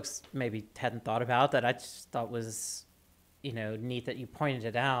some folks maybe hadn't thought about, that I just thought was, neat that you pointed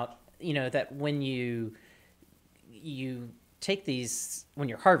it out, that when you take these, when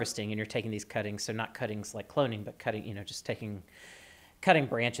you're harvesting and you're taking these cuttings, so not cuttings like cloning, but cutting, just cutting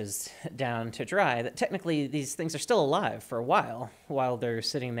branches down to dry, that technically these things are still alive for a while they're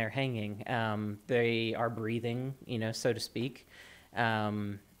sitting there hanging. They are breathing, so to speak.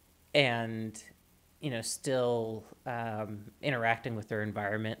 And still interacting with their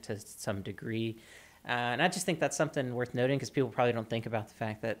environment to some degree. And I just think that's something worth noting, because people probably don't think about the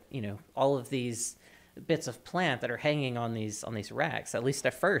fact that, all of these bits of plant that are hanging on these racks, at least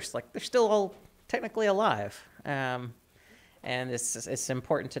at first, like, they're still all technically alive. And it's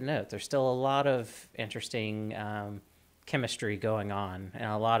important to note there's still a lot of interesting chemistry going on, and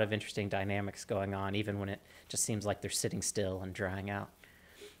a lot of interesting dynamics going on, even when it just seems like they're sitting still and drying out.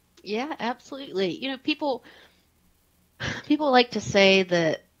 Yeah, absolutely. People like to say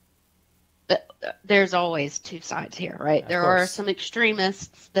that there's always two sides here, right? There are some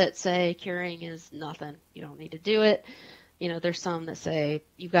extremists that say curing is nothing. You don't need to do it. There's some that say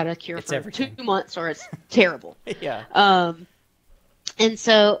you've got to cure It's for everything. 2 months or it's terrible. Yeah. And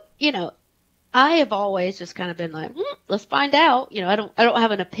so, I have always just kind of been like, let's find out. I don't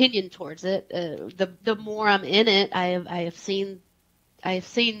have an opinion towards it. The more I'm in it, I have smelt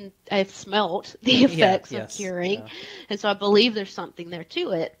the effects of curing. And so I believe there's something there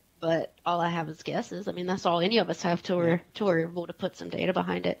to it, but all I have is guesses. I mean, that's all any of us have till we're able to put some data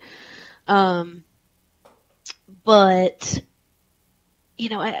behind it. But,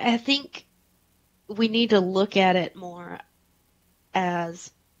 I think we need to look at it more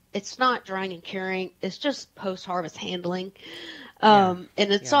as it's not drying and curing. It's just post-harvest handling. And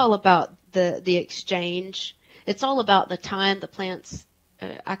it's all about the exchange. It's all about the time the plant's,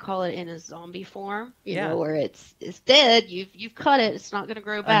 I call it in a zombie form, where it's dead. You've cut it. It's not going to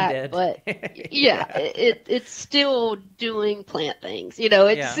grow back. Undead. But it's still doing plant things.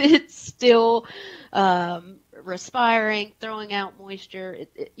 It's still respiring, throwing out moisture.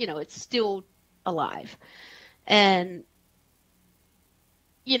 It's still alive. And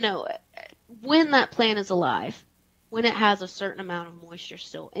when that plant is alive, when it has a certain amount of moisture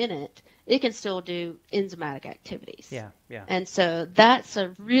still in it, it can still do enzymatic activities. Yeah. And so that's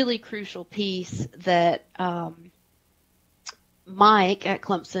a really crucial piece that Mike at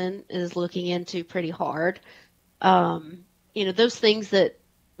Clemson is looking into pretty hard. Those things that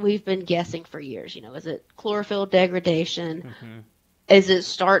we've been guessing for years. Is it chlorophyll degradation? Mm-hmm. Is it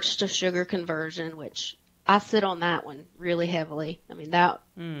starch to sugar conversion, which I sit on that one really heavily. I mean,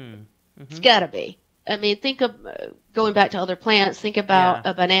 it's got to be. I mean, think of going back to other plants. Think about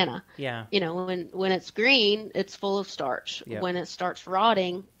a banana. Yeah. When it's green, it's full of starch. Yep. When it starts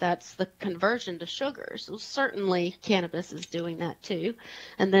rotting, that's the conversion to sugar. So certainly cannabis is doing that too.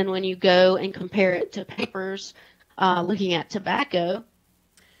 And then when you go and compare it to papers, looking at tobacco,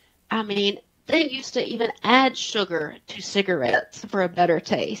 I mean, they used to even add sugar to cigarettes for a better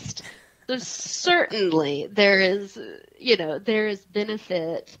taste. So certainly there is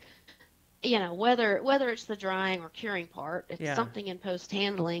benefit. Whether it's the drying or curing part, it's something in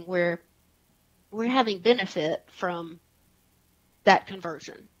post-handling where we're having benefit from that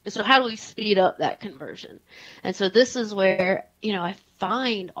conversion. And so how do we speed up that conversion? And so this is where, I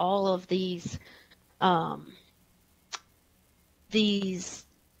find all of these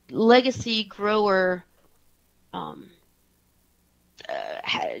legacy grower,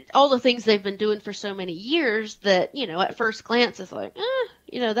 all the things they've been doing for so many years that, at first glance it's like,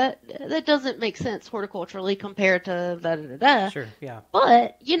 that doesn't make sense horticulturally compared to da-da-da-da. Sure, yeah.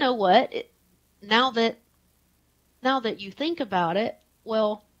 But you know what? Now that you think about it,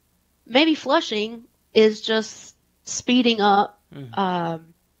 well, maybe flushing is just speeding up.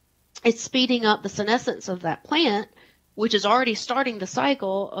 It's speeding up the senescence of that plant, which is already starting the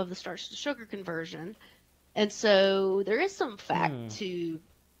cycle of the starch to sugar conversion. And so there is some fact to,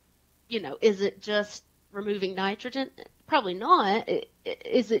 is it just removing nitrogen? Probably not.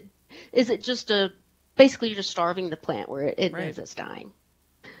 Is it just basically you're just starving the plant where it knows it's dying?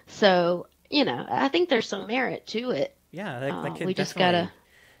 So, I think there's some merit to it. Yeah, that could we just gotta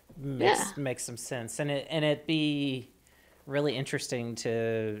make some sense, and it'd be really interesting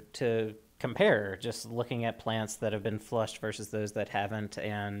to compare, just looking at plants that have been flushed versus those that haven't,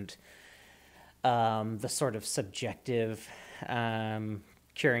 and the sort of subjective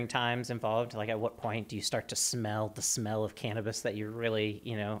curing times involved. Like, at what point do you start to smell the smell of cannabis that you really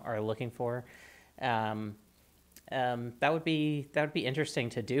are looking for? That would be interesting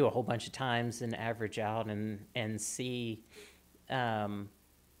to do a whole bunch of times and average out and see.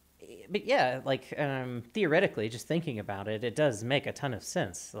 But yeah, like, theoretically, just thinking about it, it does make a ton of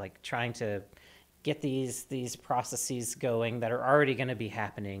sense. Like, trying to get these processes going that are already going to be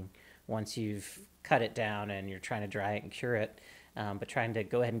happening once you've cut it down and you're trying to dry it and cure it. But trying to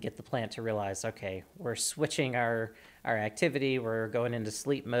go ahead and get the plant to realize, okay, we're switching our activity. We're going into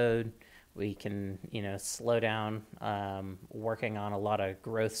sleep mode. We can, slow down, working on a lot of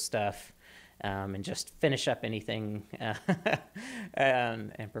growth stuff, and just finish up anything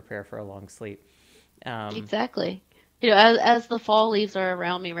and prepare for a long sleep. Exactly. As the fall leaves are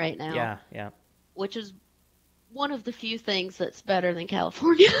around me right now, Yeah. which is one of the few things that's better than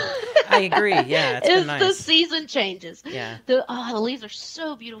California. I agree. Yeah, it's been is the nice. season changes. Yeah. The leaves are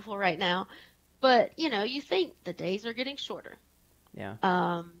so beautiful right now, but you think the days are getting shorter.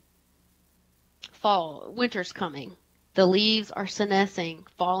 Yeah. Winter's coming. The leaves are senescing,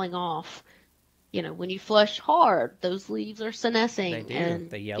 falling off. When you flush hard, those leaves are senescing. They do. And,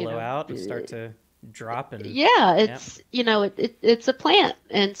 They yellow out and start to drop and yeah, it's a plant.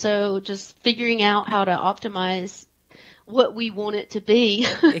 And so just figuring out how to optimize what we want it to be.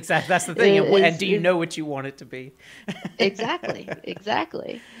 Exactly. That's the thing. And do you know what you want it to be? Exactly.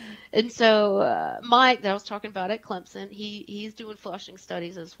 And so Mike, that I was talking about at Clemson, he's doing flushing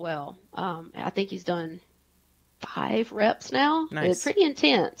studies as well. I think he's done 5 reps now. Nice. It's pretty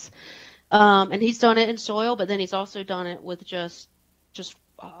intense. And he's done it in soil, but then he's also done it with just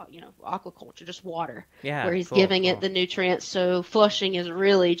aquaculture, just water, where he's giving it the nutrients. So flushing is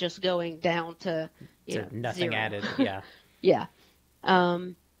really just going down to nothing 0. added. Yeah. Yeah.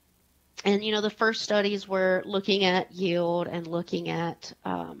 And the first studies were looking at yield and looking at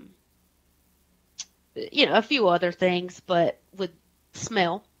a few other things, but with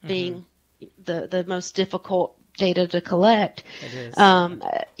smell being the most difficult data to collect. It is.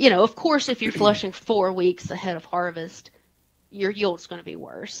 Of course, if you're flushing 4 weeks ahead of harvest, your yield's going to be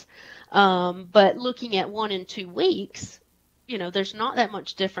worse. But looking at 1 and 2 weeks, there's not that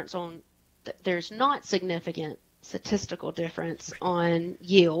much difference there's not significant statistical difference on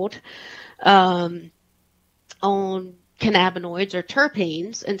yield, on cannabinoids or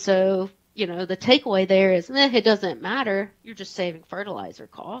terpenes. And so, the takeaway there is, it doesn't matter. You're just saving fertilizer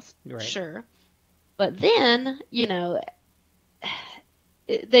costs. Right. Sure. But then,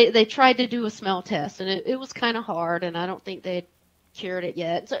 they tried to do a smell test, and it was kind of hard, and I don't think they had cured it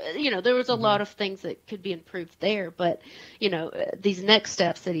yet. So, there was a lot of things that could be improved there. But, these next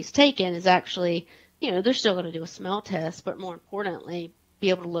steps that he's taken is actually, they're still going to do a smell test, but more importantly, be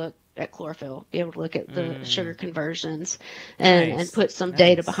able to look at chlorophyll, be able to look at the sugar conversions and put some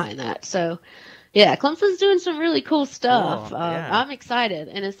data behind that. So, yeah, Clemson's doing some really cool stuff. Cool. Yeah. I'm excited,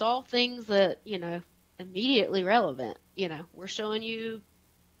 and it's all things that, immediately relevant. We're showing you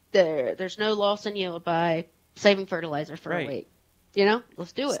there's no loss in yield by saving fertilizer for a week.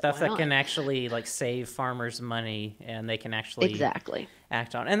 Let's do it. Stuff that can actually save farmers money, and they can actually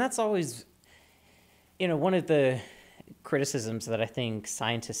act on. And that's always, one of the criticisms that I think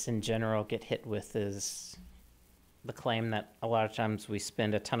scientists in general get hit with is the claim that a lot of times we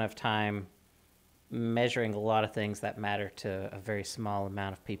spend a ton of time measuring a lot of things that matter to a very small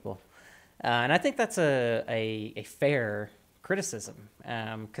amount of people. And I think that's a fair criticism,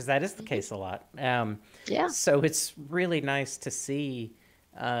 because that is the case a lot. So it's really nice to see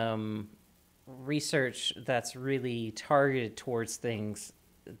research that's really targeted towards things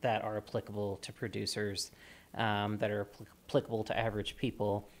that are applicable to producers, that are applicable to average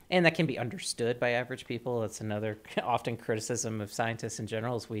people, and that can be understood by average people. That's another often criticism of scientists in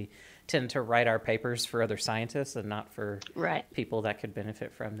general, is we tend to write our papers for other scientists and not for people that could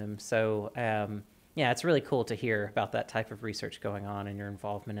benefit from them. So it's really cool to hear about that type of research going on and your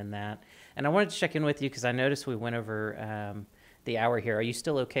involvement in that. And I wanted to check in with you because I noticed we went over the hour here. Are you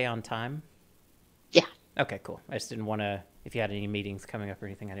still okay on time? Yeah. Okay, cool. I just didn't want to, if you had any meetings coming up or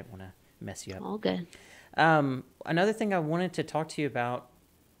anything, I didn't want to mess you up. All good. Another thing I wanted to talk to you about,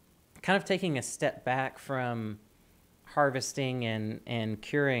 kind of taking a step back from harvesting and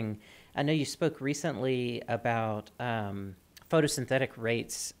curing. I know you spoke recently about photosynthetic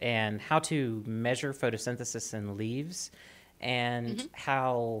rates and how to measure photosynthesis in leaves, and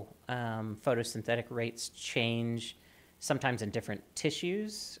how photosynthetic rates change sometimes in different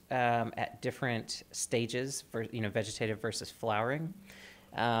tissues at different stages for vegetative versus flowering.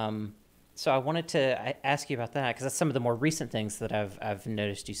 So I wanted to ask you about that, because that's some of the more recent things that I've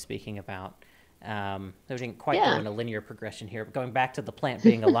noticed you speaking about. We didn't quite go in a linear progression here, but going back to the plant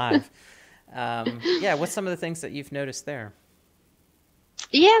being alive. What's some of the things that you've noticed there?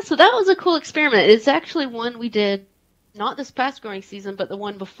 Yeah, so that was a cool experiment. It's actually one we did not this past growing season, but the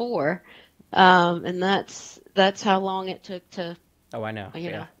one before. And that's how long it took to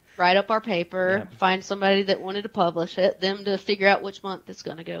write up our paper, find somebody that wanted to publish it, them to figure out which month it's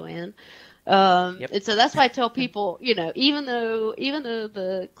going to go in. And so that's why I tell people, even though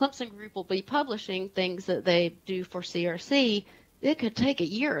the Clemson group will be publishing things that they do for CRC, it could take a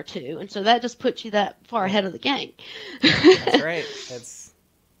year or two. And so that just puts you that far ahead of the game. That's right. That's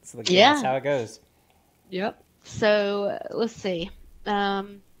how it goes. Yep. So let's see.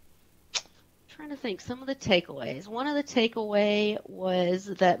 Trying to think some of the takeaways. One of the takeaway was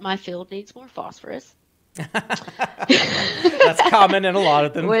that my field needs more phosphorus. That's common in a lot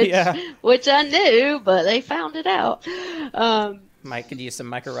of them. Which I knew, but they found it out. Mike could use some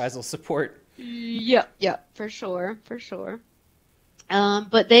mycorrhizal support. Yep, for sure.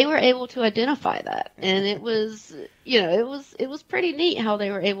 But they were able to identify that, and it was, it was pretty neat how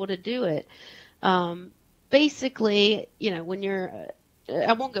they were able to do it. Basically, when you're,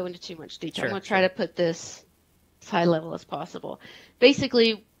 I won't go into too much detail. Sure, I'm going to try to put this as high level as possible.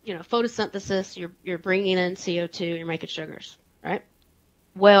 Basically, photosynthesis, you're bringing in CO2, you're making sugars, right?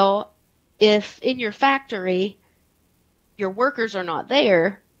 Well, if in your factory your workers are not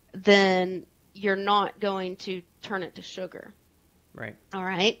there, then you're not going to turn it to sugar. Right. All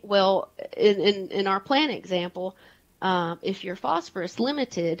right. Well, in our plant example, if you're phosphorus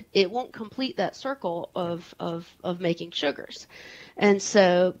limited, it won't complete that circle of making sugars. And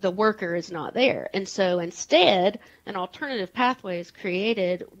so the worker is not there. And so instead, an alternative pathway is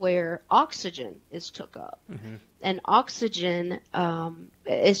created where oxygen is took up. Mm-hmm. And oxygen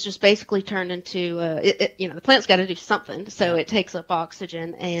is just basically turned into, the plant's got to do something. So it takes up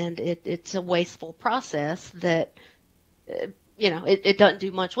oxygen, and it's a wasteful process that, it doesn't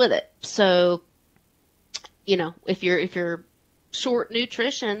do much with it. So, if you're short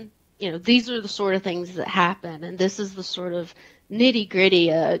nutrition, these are the sort of things that happen. And this is the sort of nitty gritty,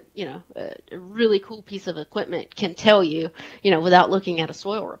 a really cool piece of equipment can tell you, without looking at a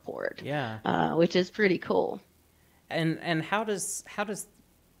soil report. Yeah. Which is pretty cool. And how is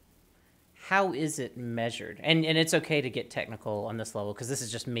it measured? And it's okay to get technical on this level, because this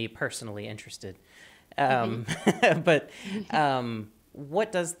is just me personally interested. But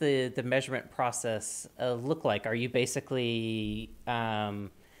what does the measurement process look like? Are you basically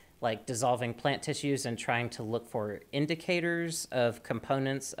like dissolving plant tissues and trying to look for indicators of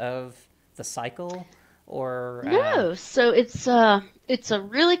components of the cycle, or no? So it's a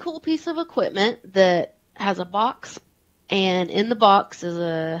really cool piece of equipment that has a box, and in the box is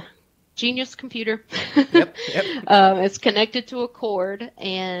a genius computer. Yep. It's connected to a cord,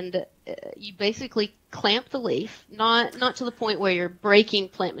 and you basically clamp the leaf, not to the point where you're breaking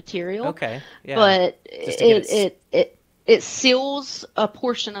plant material. Okay. Yeah. But it seals a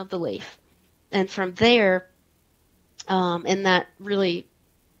portion of the leaf, and from there, in that really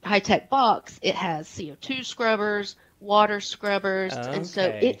high-tech box, it has CO2 scrubbers, water scrubbers, and so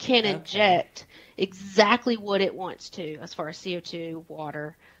it can inject exactly what it wants to as far as CO2,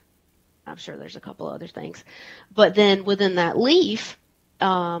 water. I'm sure there's a couple other things. But then within that leaf,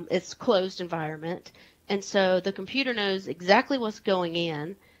 it's closed environment. And so the computer knows exactly what's going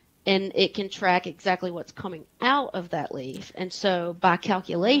in, and it can track exactly what's coming out of that leaf. And so by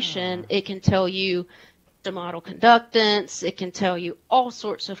calculation, it can tell you the model conductance. It can tell you all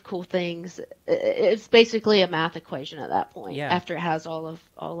sorts of cool things. It's basically a math equation at that point. Yeah. After it has all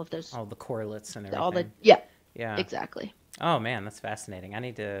of those, all the correlates and everything. Yeah, exactly. Oh man, that's fascinating. I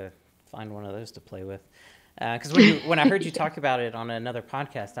need to find one of those to play with. Because when I heard you talk about it on another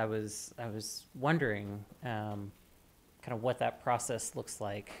podcast, I was wondering kind of what that process looks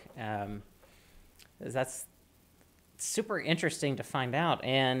like. That's super interesting to find out,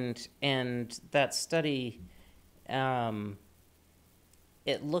 and that study, it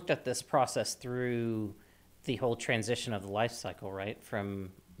looked at this process through the whole transition of the life cycle, right, from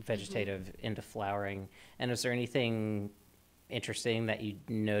vegetative into flowering. And is there anything interesting that you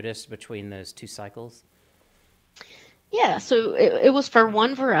noticed between those two cycles? Yeah, so it was for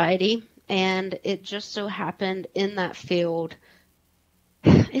one variety, and it just so happened in that field.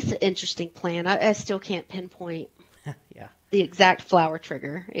 It's an interesting plant. I still can't pinpoint the exact flower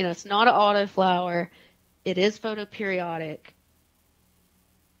trigger. It's not an autoflower. It is photoperiodic.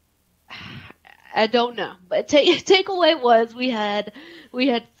 I don't know, but takeaway was we had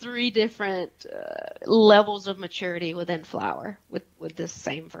 3 different levels of maturity within flower with this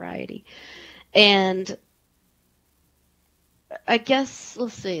same variety, and I guess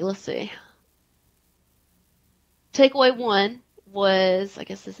let's see. Takeaway 1 was, I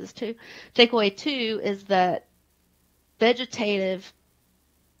guess this is 2. Takeaway 2 is that vegetative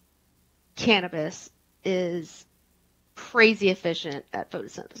cannabis is crazy efficient at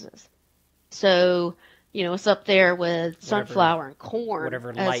photosynthesis. So, it's up there with sunflower and corn.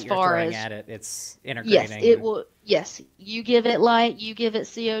 Whatever light you're throwing at it, it's integrating. Yes, it will. Yes, you give it light, you give it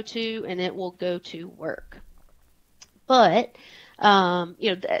CO2, and it will go to work. But,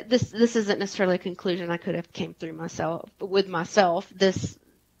 this isn't necessarily a conclusion I could have came through myself. This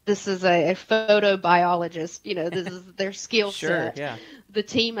is a photobiologist. This is their skill set. Sure, yeah. The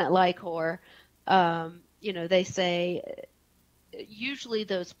team at Lycor, they say usually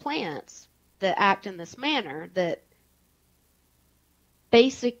those plants, that act in this manner that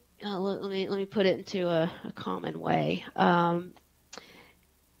let me put it into a common way.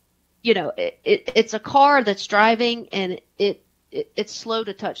 It's a car that's driving and it's slow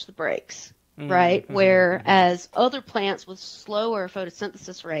to touch the brakes, right? Mm-hmm. Whereas other plants with slower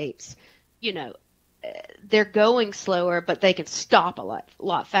photosynthesis rates, they're going slower, but they can stop a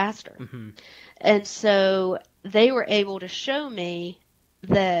lot faster. Mm-hmm. And so they were able to show me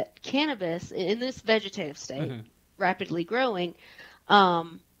that cannabis in this vegetative state, rapidly growing,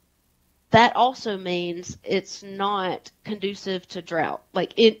 that also means it's not conducive to drought,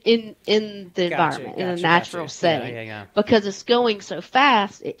 like in the environment, in a natural setting. Yeah. Because it's going so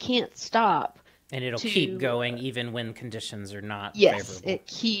fast, it can't stop. And it'll keep going even when conditions are not favorable. Yes, it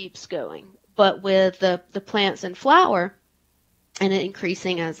keeps going. But with the plants in flower, and it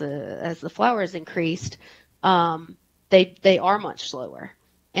increasing as the flower is increased, they are much slower,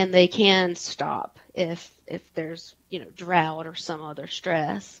 and they can stop if there's drought or some other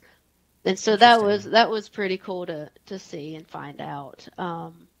stress. And so that was pretty cool to see and find out.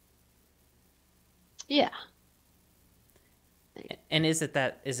 Yeah. And is it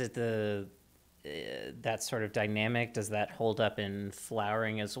that sort of dynamic? Does that hold up in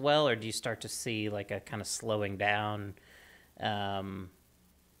flowering as well, or do you start to see like a kind of slowing down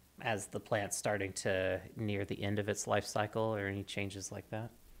as the plant's starting to near the end of its life cycle, or any changes like that?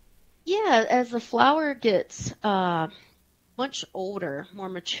 Yeah, as the flower gets much older, more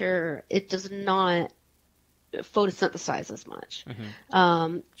mature, it does not photosynthesize as much. Sense.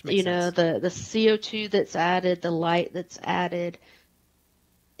 The CO2 that's added, the light that's added,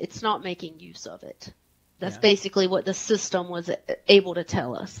 it's not making use of it. That's basically what the system was able to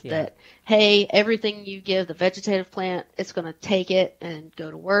tell us, that, hey, everything you give the vegetative plant, it's going to take it and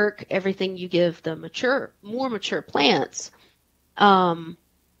go to work. Everything you give the more mature plants,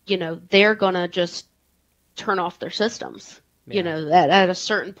 they're going to just turn off their systems. At a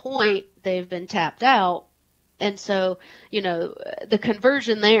certain point, they've been tapped out. And so, the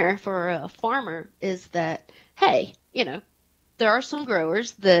conversion there for a farmer is that, hey, there are some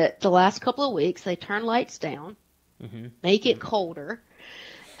growers that the last couple of weeks, they turn lights down, make it colder.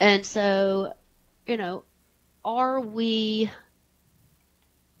 And so, are we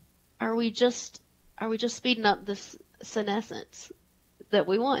just speeding up this senescence that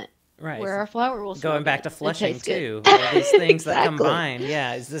we want? Right. Where our flower will going back to flushing too. All these things that combine.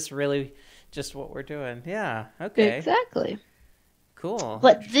 Yeah. Is this really just what we're doing? Yeah. Okay. Exactly. Cool.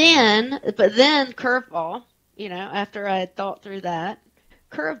 But then curveball, after I had thought through that,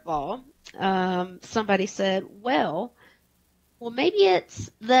 curveball, somebody said, well, maybe it's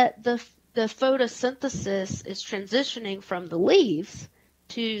that the photosynthesis is transitioning from the leaves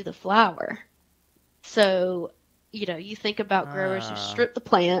to the flower. So, you think about growers who strip the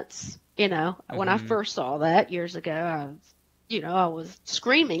plants, when I first saw that years ago, I was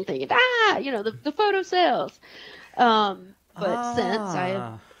screaming thinking, the photocells. But since I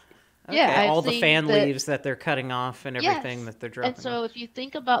have, okay. All the fan leaves that they're cutting off and everything that they're dropping. And so if you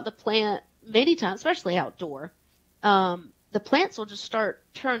think about the plant, many times, especially outdoor, the plants will just start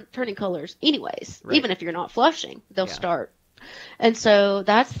turning colors anyways. Right. Even if you're not flushing, they'll start. And so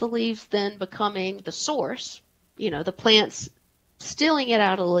that's the leaves then becoming the source. The plant's stealing it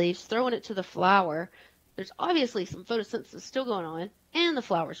out of the leaves, throwing it to the flower. There's obviously some photosynthesis still going on, and the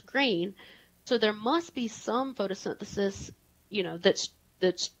flower's green. So there must be some photosynthesis,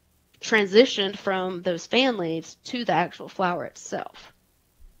 that's transitioned from those fan leaves to the actual flower itself.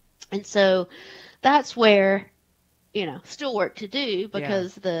 And so that's where, still work to do,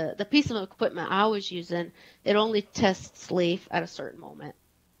 because the piece of equipment I was using, it only tests leaf at a certain moment.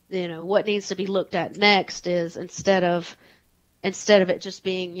 What needs to be looked at next is instead of it just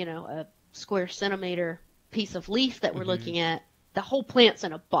being, a square centimeter piece of leaf that we're looking at, the whole plant's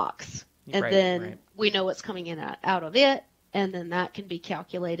in a box. And then we know what's coming in out of it. And then that can be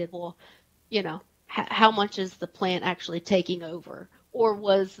calculated. Well, how much is the plant actually taking over? Or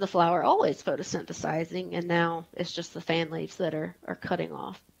was the flower always photosynthesizing and now it's just the fan leaves that are cutting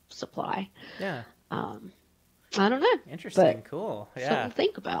off supply? Yeah. I don't know. Interesting. Cool. Yeah. Something to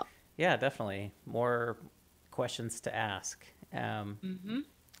think about. Yeah, definitely. More questions to ask. Well,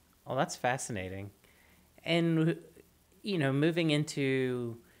 that's fascinating. And, moving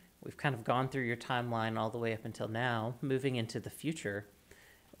into, we've kind of gone through your timeline all the way up until now, moving into the future.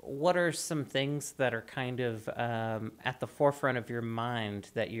 What are some things that are kind of at the forefront of your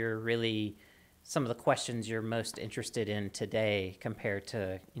mind that you're really, some of the questions you're most interested in today compared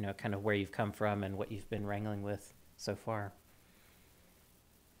to, kind of where you've come from and what you've been wrangling with so far?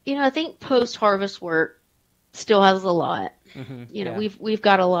 I think post-harvest work still has a lot. Yeah. We've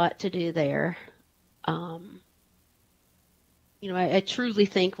got a lot to do there. I truly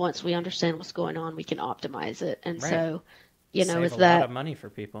think once we understand what's going on, we can optimize it. And Right. so, Save is a lot that of money for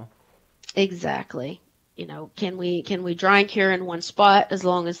people. exactly? Can we dry and cure in one spot as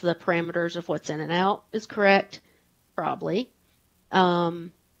long as the parameters of what's in and out is correct? Probably.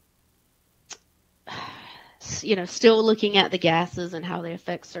 Um, still looking at the gases and how they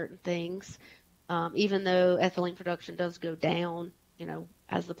affect certain things. Even though ethylene production does go down,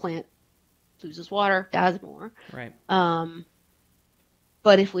 as the plant loses water, dies more. Right.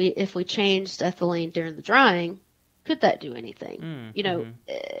 But if we changed ethylene during the drying, could that do anything?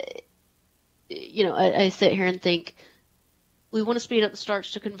 I sit here and think we want to speed up the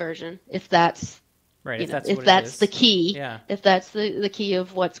starch to conversion if that's Right. if that's the key. Yeah. If that's the key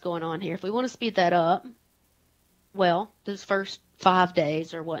of what's going on here. If we want to speed that up, well, those first 5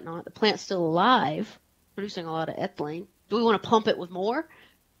 days or whatnot, the plant's still alive, producing a lot of ethylene. Do we want to pump it with more,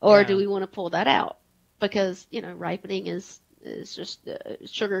 or do we want to pull that out? Because ripening is just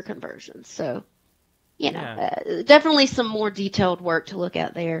sugar conversion. So, definitely some more detailed work to look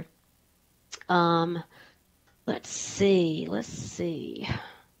at there. Let's see.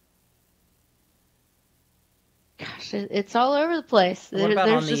 Gosh, it's all over the place. There's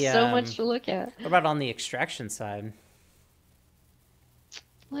just so much to look at. What about on the extraction side?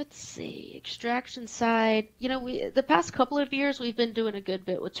 Let's see. Extraction side. The past couple of years we've been doing a good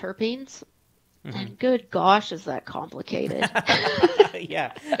bit with terpenes. And good gosh, is that complicated.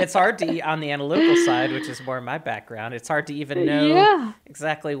 Yeah. It's hard to, on the analytical side, which is more my background, it's hard to even know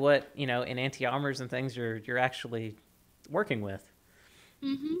exactly what, in anti-armors and things you're actually working with.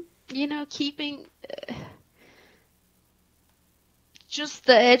 Keeping just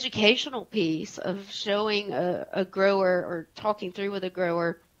the educational piece of showing a grower or talking through with a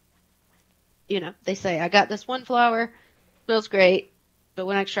grower, they say, I got this one flower, smells great, but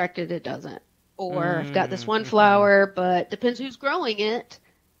when I extract it, it doesn't. Or I've got this one flower, but depends who's growing it.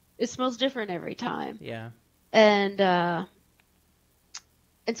 It smells different every time. Yeah. And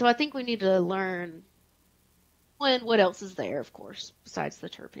so I think we need to learn, one, what else is there, of course, besides the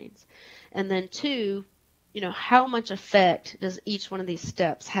terpenes. And then two, how much effect does each one of these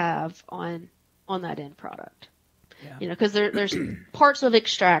steps have on that end product? Yeah. Because there's parts of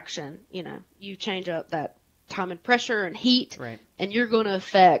extraction, you change up that time and pressure and heat, right, and you're going to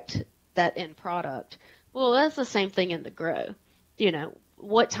affect that end product. Well, that's the same thing in the grow.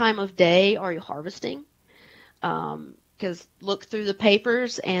 What time of day are you harvesting? Because look through the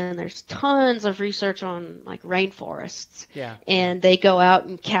papers, and there's tons of research on like rainforests. Yeah. And they go out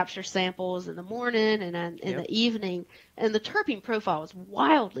and capture samples in the morning and in the evening, and the terpene profile is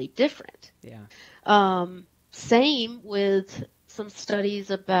wildly different. Yeah. Same with some studies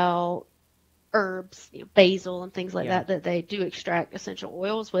about herbs, basil and things like that they do extract essential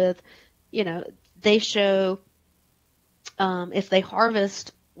oils with. They show if they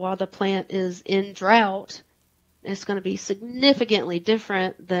harvest while the plant is in drought, it's going to be significantly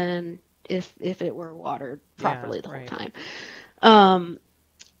different than if it were watered properly the whole time.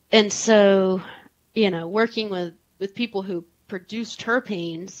 And so, working with people who produce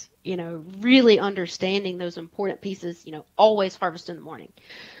terpenes, really understanding those important pieces, always harvest in the morning.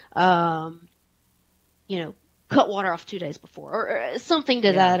 Cut water off 2 days before, or something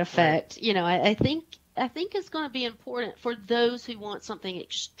to that effect. Right. I think it's going to be important for those who want something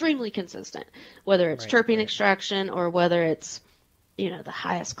extremely consistent, whether it's terpene extraction or whether it's, the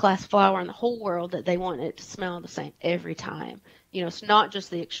highest class flower in the whole world, that they want it to smell the same every time. It's not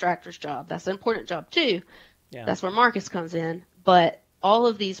just the extractor's job. That's an important job too. Yeah. That's where Marcus comes in. But all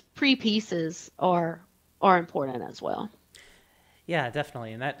of these pre-pieces are important as well. Yeah,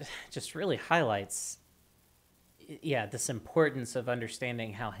 definitely. And that just really highlights this importance of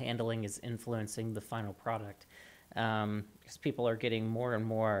understanding how handling is influencing the final product. Because people are getting more and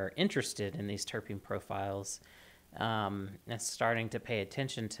more interested in these terpene profiles and starting to pay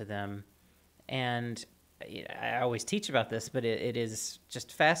attention to them. And I always teach about this, but it is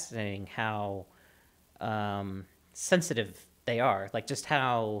just fascinating how sensitive they are, like just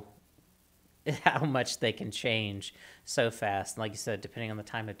how much they can change so fast. And like you said, depending on the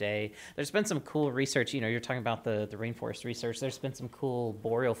time of day, there's been some cool research. You're talking about the rainforest research. There's been some cool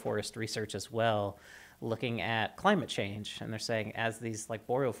boreal forest research as well, looking at climate change. And they're saying as these like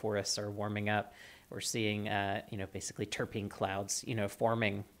boreal forests are warming up, we're seeing, basically terpene clouds,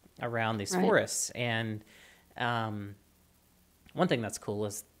 forming around these forests. And one thing that's cool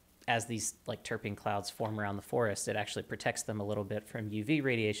is as these like terpene clouds form around the forest, it actually protects them a little bit from UV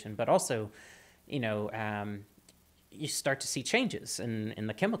radiation, but also, you start to see changes in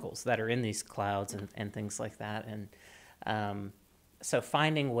the chemicals that are in these clouds and things like that. And so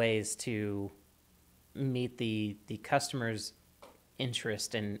finding ways to meet the customer's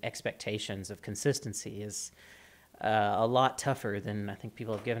interest and expectations of consistency is a lot tougher than I think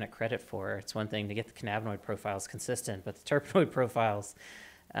people have given it credit for. It's one thing to get the cannabinoid profiles consistent, but the terpenoid profiles,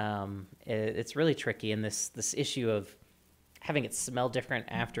 it's really tricky. And this issue of having it smell different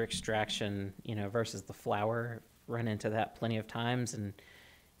after extraction, versus the flower, run into that plenty of times. And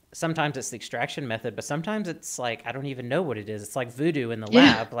sometimes it's the extraction method, but sometimes it's like, I don't even know what it is. It's like voodoo in the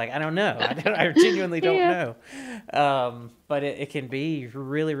lab. Like, I don't know. I genuinely don't know. But it can be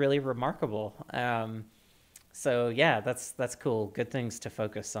really, really remarkable. So yeah, that's cool. Good things to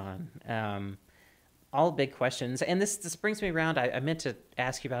focus on. All big questions. And this brings me around. I meant to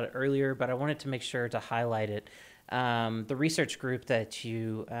ask you about it earlier, but I wanted to make sure to highlight it. The research group that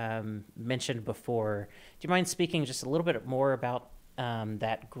you mentioned before, do you mind speaking just a little bit more about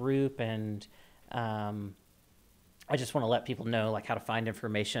that group? And I just want to let people know like how to find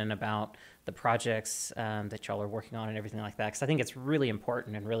information about the projects that y'all are working on and everything like that, because I think it's really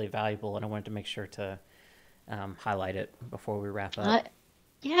important and really valuable, and I wanted to make sure to highlight it before we wrap up.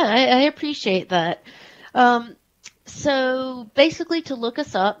 I appreciate that. So basically, to look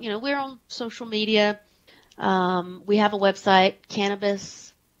us up, we're on social media. We have a website,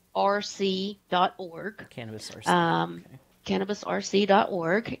 cannabisrc.org. Cannabis RC. Okay.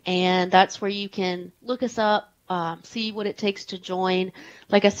 Cannabisrc.org, and that's where you can look us up, see what it takes to join.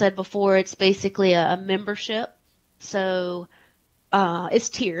 Like I said before, it's basically a membership. So it's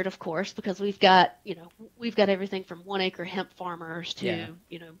tiered, of course, because we've got everything from 1 acre hemp farmers to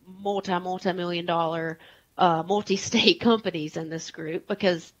multi-million dollar multi-state companies in this group,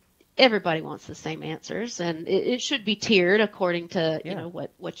 because everybody wants the same answers, and it should be tiered according to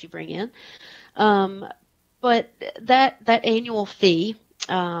what you bring in. But that annual fee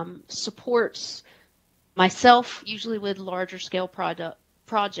supports myself, usually with larger scale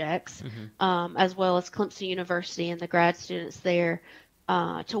projects, as well as Clemson University and the grad students there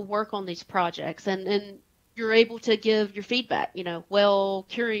to work on these projects. And you're able to give your feedback,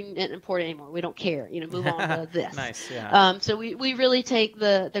 curing isn't important anymore. We don't care, move on to this. Nice, yeah. So we really take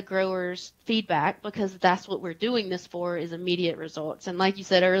the growers' feedback, because that's what we're doing this for, is immediate results. And like you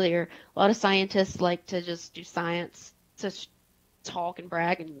said earlier, a lot of scientists like to just do science to talk and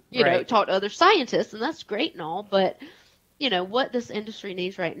brag and, talk to other scientists, and that's great and all. But, what this industry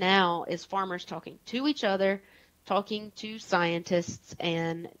needs right now is farmers talking to each other, talking to scientists,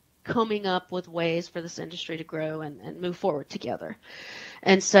 and coming up with ways for this industry to grow and move forward together.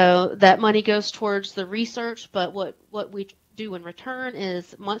 And so that money goes towards the research, but what we do in return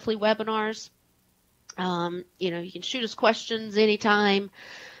is monthly webinars. You can shoot us questions anytime.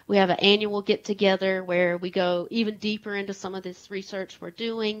 We have an annual get together where we go even deeper into some of this research we're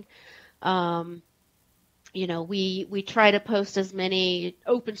doing. We try to post as many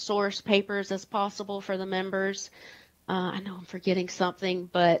open source papers as possible for the members. I know I'm forgetting something,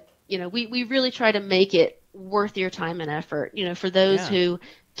 but we really try to make it worth your time and effort. For those who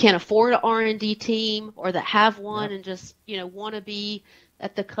can't afford an R&D team, or that have one and just want to be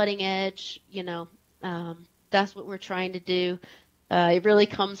at the cutting edge. That's what we're trying to do. It really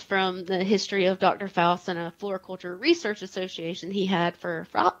comes from the history of Dr. Faust and a Floriculture Research Association he had for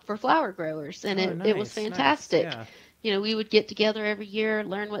flower growers, and it was fantastic. Nice. Yeah. We would get together every year,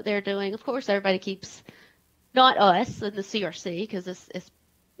 learn what they're doing. Of course, everybody keeps, not us and the CRC, because this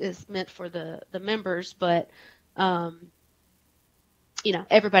is meant for the members, but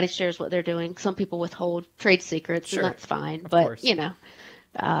everybody shares what they're doing. Some people withhold trade secrets, and that's fine. But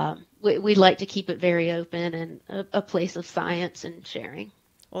we like to keep it very open and a place of science and sharing.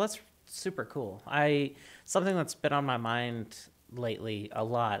 Well, that's super cool. Something that's been on my mind lately a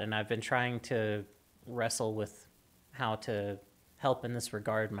lot, and I've been trying to wrestle with how to help in this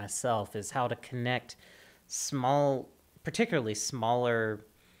regard myself, is how to connect particularly smaller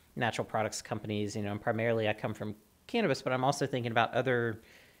natural products companies. And primarily I come from cannabis, but I'm also thinking about other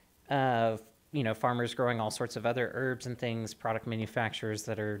farmers growing all sorts of other herbs and things, product manufacturers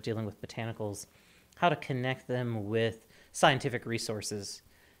that are dealing with botanicals, how to connect them with scientific resources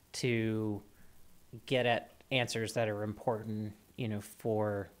to get at answers that are important,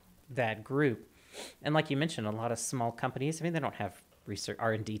 for that group. And like you mentioned, a lot of small companies, they don't have research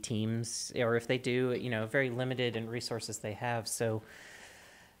R&D teams, or if they do, very limited in resources they have. So,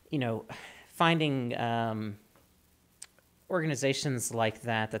 finding organizations like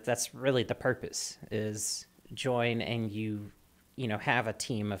that's really the purpose, is join and you have a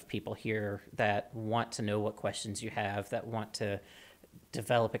team of people here that want to know what questions you have, that want to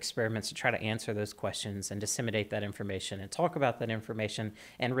develop experiments to try to answer those questions and disseminate that information and talk about that information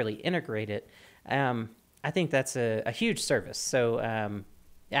and really integrate it. I think that's a huge service. So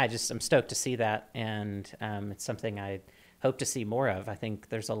yeah, I'm stoked to see that, and it's something I hope to see more of. I think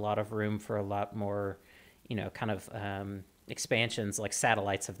there's a lot of room for a lot more, kind of expansions like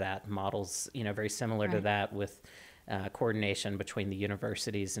satellites of that, models, very similar to that, with coordination between the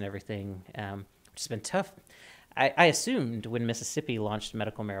universities and everything, which has been tough. I assumed when Mississippi launched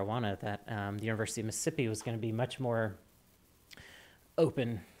medical marijuana that the University of Mississippi was going to be much more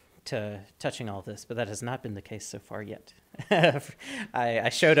open to touching all this, but that has not been the case so far yet. I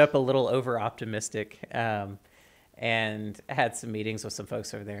showed up a little over optimistic, and had some meetings with some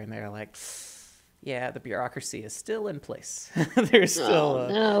folks over there, and they're like, yeah, the bureaucracy is still in place. There's still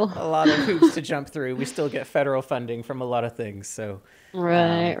a lot of hoops to jump through. We still get federal funding from a lot of things. So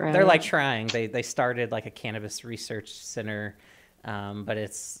right. They're like trying. They started like a cannabis research center,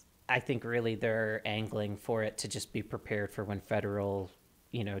 but I think really they're angling for it to just be prepared for when federal,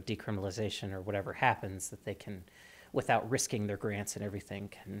 decriminalization or whatever happens, that they can, without risking their grants and everything,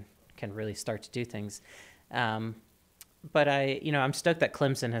 can really start to do things. But I'm stoked that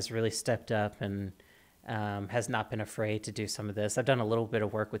Clemson has really stepped up and has not been afraid to do some of this. I've done a little bit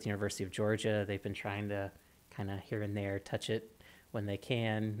of work with the University of Georgia. They've been trying to kind of here and there touch it when they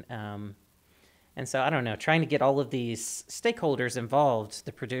can. And so, I don't know, trying to get all of these stakeholders involved,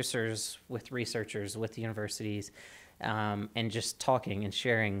 the producers with researchers, with the universities, and just talking and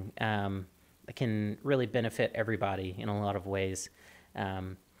sharing can really benefit everybody in a lot of ways.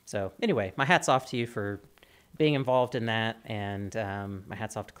 So anyway, my hat's off to you for being involved in that, and my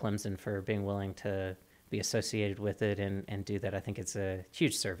hat's off to Clemson for being willing to be associated with it and do that. I think it's a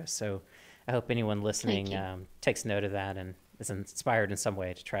huge service. So I hope anyone listening takes note of that and is inspired in some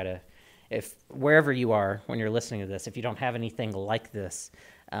way to try to, if wherever you are when you're listening to this, if you don't have anything like this,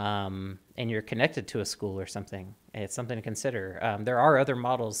 and you're connected to a school or something, it's something to consider. There are other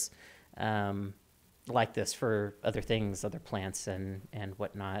models like this for other things, other plants and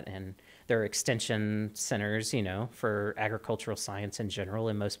whatnot. And there are extension centers, for agricultural science in general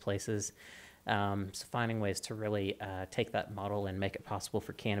in most places. So finding ways to really take that model and make it possible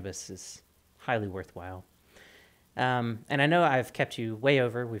for cannabis is highly worthwhile. And I know I've kept you way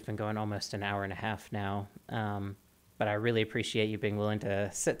over. We've been going almost an hour and a half now. But I really appreciate you being willing to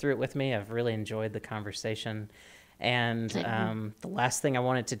sit through it with me. I've really enjoyed the conversation. And the last thing I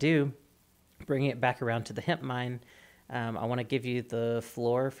wanted to do, bringing it back around to the Hemp Mine, I want to give you the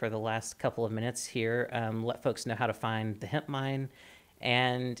floor for the last couple of minutes here. Let folks know how to find the Hemp Mine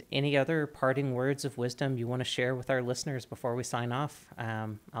and any other parting words of wisdom you want to share with our listeners before we sign off.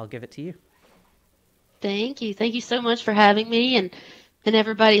 I'll give it to you. Thank you. Thank you so much for having me and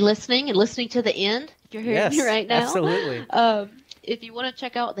everybody listening to the end. If you're hearing me right now. Absolutely. If you want to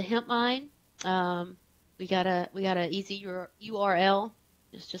check out the Hemp Mine, we got a easy URL.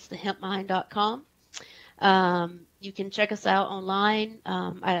 It's just thehempmine.com. You can check us out online.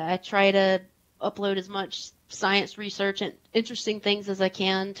 I try to upload as much science research and interesting things as I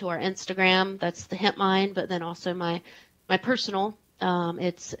can to our Instagram. That's the Hemp Mine, but then also my personal.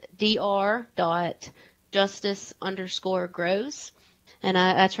 It's dr.justice_grows, and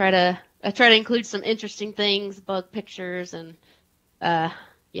I try to include some interesting things, bug pictures, and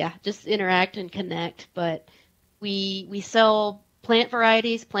just interact and connect. But we sell plant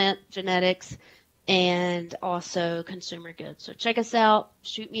varieties, plant genetics, and also consumer goods. So check us out.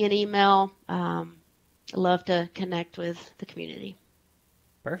 Shoot me an email. I love to connect with the community.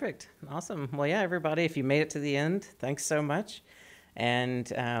 Perfect. Awesome. Well, yeah, everybody, if you made it to the end, thanks so much.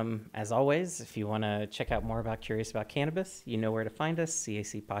 And as always, if you want to check out more about Curious About Cannabis, you know where to find us,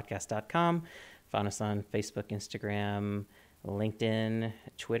 cacpodcast.com. Find us on Facebook, Instagram, LinkedIn,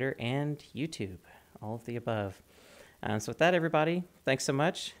 Twitter, and YouTube, all of the above. So with that, everybody, thanks so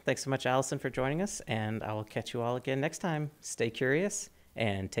much. Thanks so much, Allison, for joining us, and I will catch you all again next time. Stay curious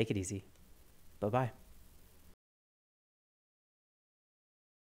and take it easy. Bye-bye.